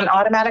work on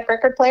automatic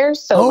record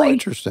players. So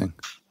interesting.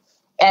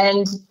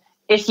 And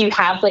if you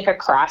have like a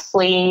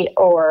Crossley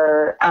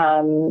or,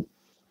 and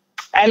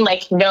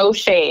like no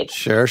shade.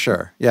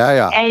 Sure.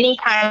 Yeah. Any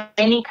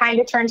kind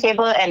of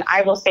turntable. And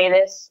I will say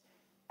this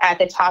at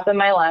the top of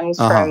my lungs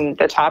from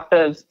the top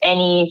of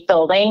any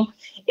building.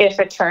 If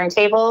a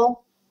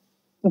turntable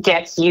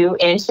gets you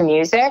into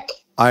music,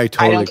 I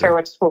don't care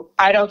what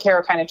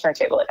kind of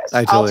turntable it is.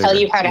 I'll tell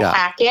you how to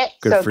hack it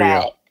so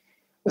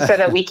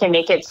that we can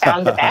make it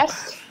sound the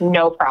best.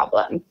 No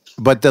problem.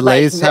 But the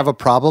lathes have a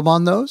problem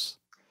on those?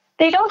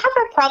 They don't have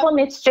a problem.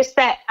 It's just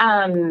that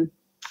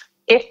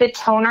if the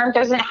tone arm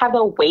doesn't have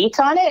a weight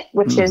on it,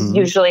 which is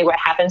usually what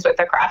happens with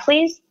the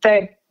Crossleys,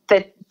 the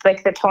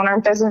tone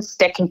arm doesn't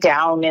stick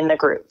down in the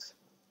groove.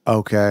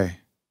 Okay.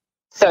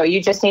 So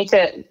you just need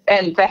to,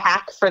 and the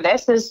hack for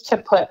this is to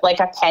put like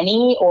a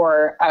penny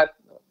or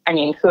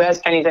who has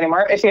pennies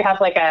anymore? If you have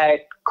like a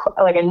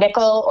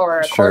nickel or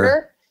a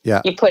quarter,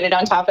 you put it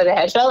on top of the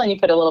head shell and you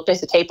put a little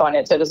piece of tape on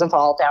it so it doesn't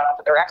fall down off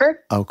of the record.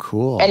 Oh,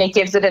 cool. And it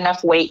gives it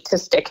enough weight to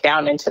stick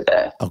down into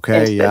the I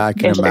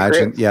can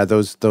imagine. Yeah,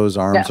 those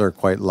arms are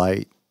quite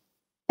light.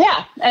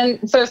 Yeah,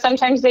 and so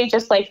sometimes they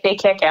just they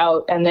kick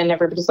out and then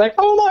everybody's like,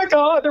 oh my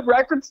God, the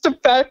record's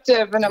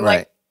defective. And I'm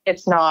like,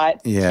 it's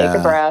not. Yeah. Take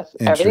a breath.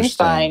 Everything's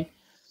fine.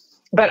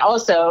 But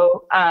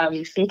also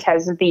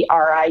because of the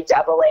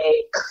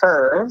RIAA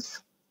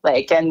curve,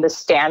 and the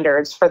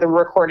standards for the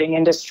recording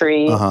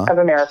industry of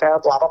America,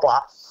 blah, blah,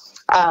 blah.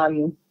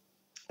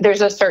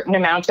 There's a certain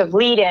amount of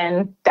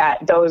lead-in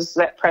that those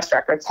that press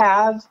records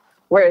have,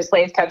 whereas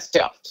lathe cuts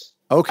don't.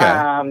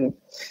 Okay.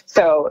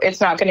 So it's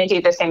not going to do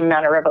the same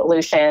amount of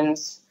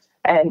revolutions,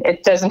 and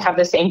it doesn't have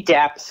the same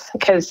depth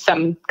because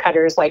some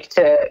cutters like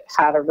to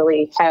have a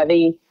really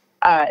heavy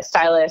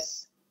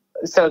stylus,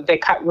 so they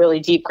cut really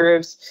deep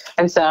grooves,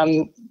 and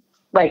some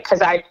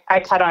because I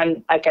cut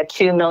on a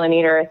 2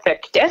 millimeter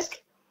thick disc.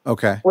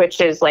 Okay.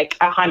 Which is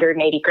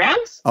 180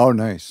 grams. Oh,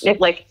 nice.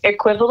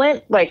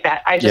 Equivalent like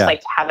that. I just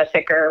like to have a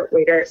thicker,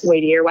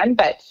 weightier one,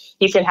 but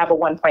you can have a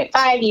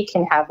 1.5, you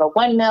can have a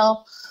 1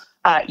 mil.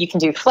 You can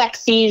do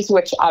flexies,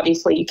 which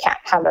obviously you can't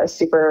have a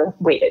super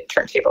weighted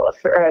turntable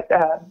or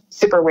a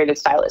super weighted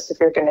stylus if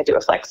you're going to do a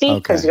flexi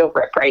because you'll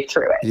rip right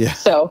through it. Yeah.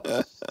 So,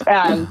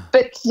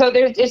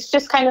 it's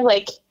just kind of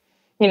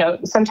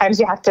sometimes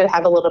you have to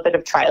have a little bit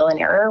of trial and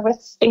error with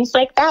things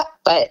like that.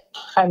 But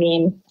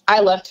I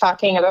love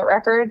talking about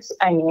records.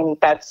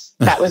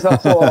 That was the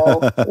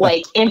whole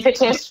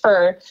impetus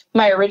for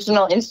my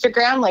original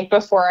Instagram.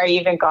 Before I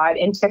even got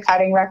into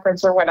cutting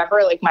records or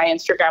whatever, my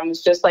Instagram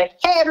was just hey,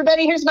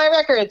 everybody, here's my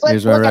records.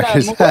 Let's look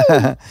at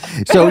them.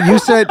 So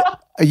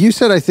you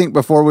said, I think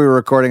before we were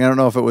recording, I don't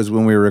know if it was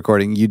when we were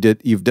recording,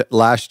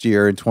 last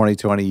year in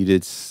 2020, you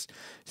did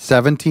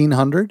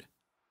 1,700. Is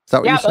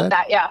that what you said? Yeah, about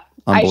that. Yeah.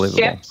 I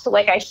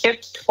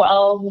shipped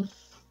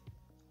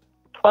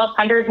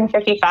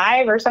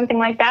 1,255 or something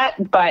like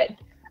that. But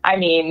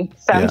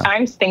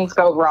sometimes things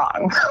go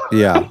wrong.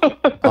 Yeah.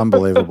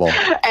 Unbelievable.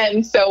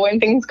 And so when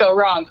things go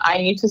wrong, I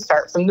need to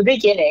start from the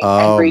beginning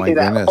and redo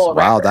that whole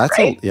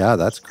record. Wow.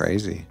 That's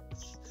crazy.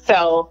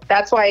 So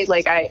that's why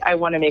I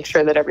want to make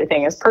sure that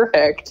everything is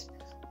perfect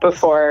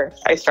before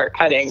I start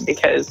cutting,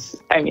 because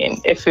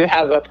if you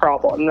have a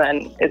problem,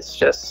 then it's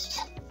just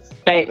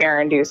nightmare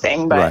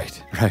inducing.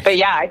 But but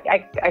yeah,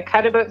 I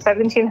cut about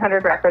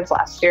 1,700 records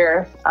last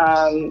year.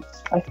 I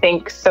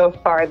think so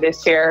far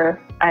this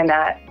year I'm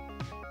at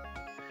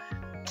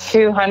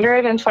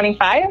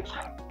 225.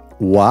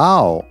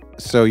 Wow.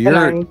 So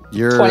you're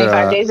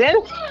 25 days in.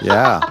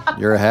 Yeah,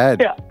 you're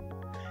ahead.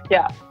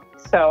 Yeah.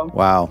 So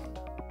wow.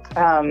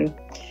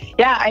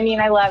 Yeah, I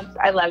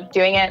love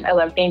doing it. I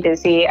love being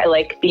busy. I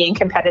like being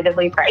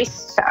competitively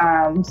priced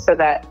so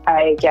that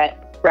I get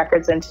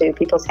records into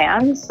people's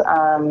hands.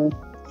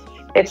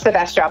 It's the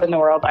best job in the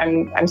world.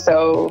 I'm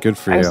so good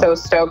for you. I'm so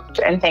stoked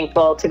and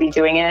thankful to be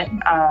doing it.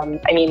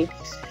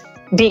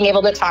 Being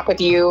able to talk with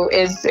you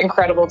is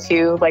incredible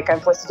too.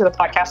 I've listened to the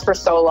podcast for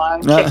so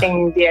long,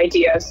 kicking the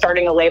idea of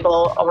starting a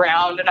label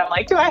around, and I'm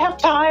like, do I have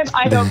time?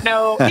 I don't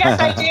know. Yes,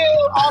 I do.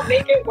 I'll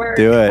make it work.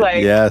 Do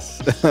it.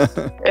 Yes.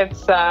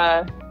 It's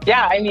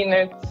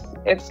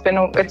it's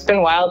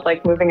been wild.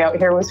 Moving out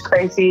here was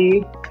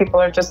crazy.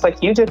 People are just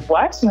like, you did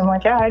what? And I'm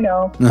like, yeah, I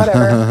know.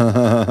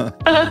 Whatever.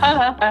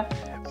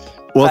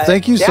 Well,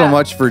 thank you so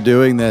much for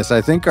doing this.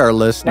 I think our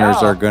listeners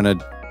are going to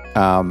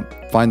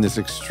find this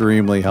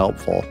extremely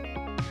helpful.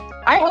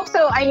 I hope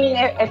so.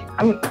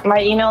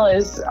 My email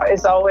is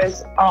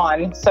always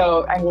on.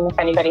 So, if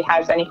anybody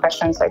has any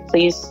questions,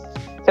 please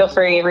feel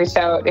free to reach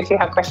out. If you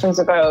have questions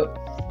about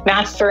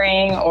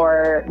mastering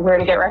or where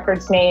to get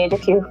records made,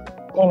 if you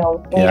need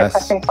a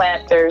pressing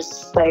plant,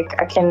 there's I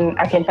can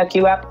hook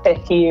you up.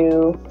 If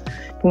you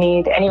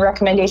need any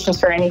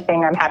recommendations for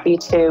anything, I'm happy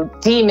to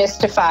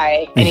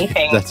demystify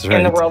anything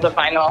in the world of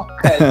vinyl,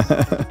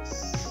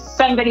 because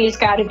somebody's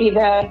got to be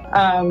the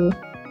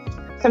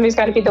somebody's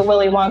got to be the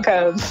Willy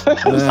Wonka of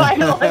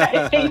vinyl, and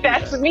I think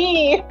that's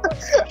me.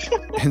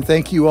 And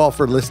thank you all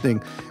for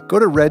listening. Go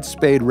to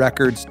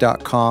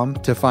redspaderecords.com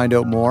to find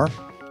out more.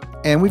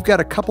 And we've got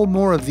a couple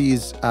more of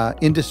these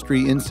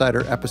Industry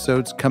Insider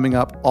episodes coming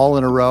up all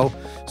in a row.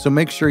 So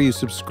make sure you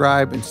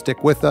subscribe and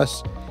stick with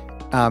us.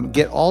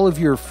 Get all of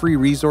your free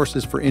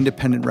resources for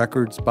independent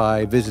records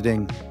by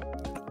visiting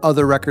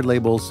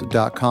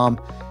otherrecordlabels.com.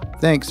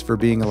 Thanks for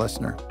being a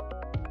listener.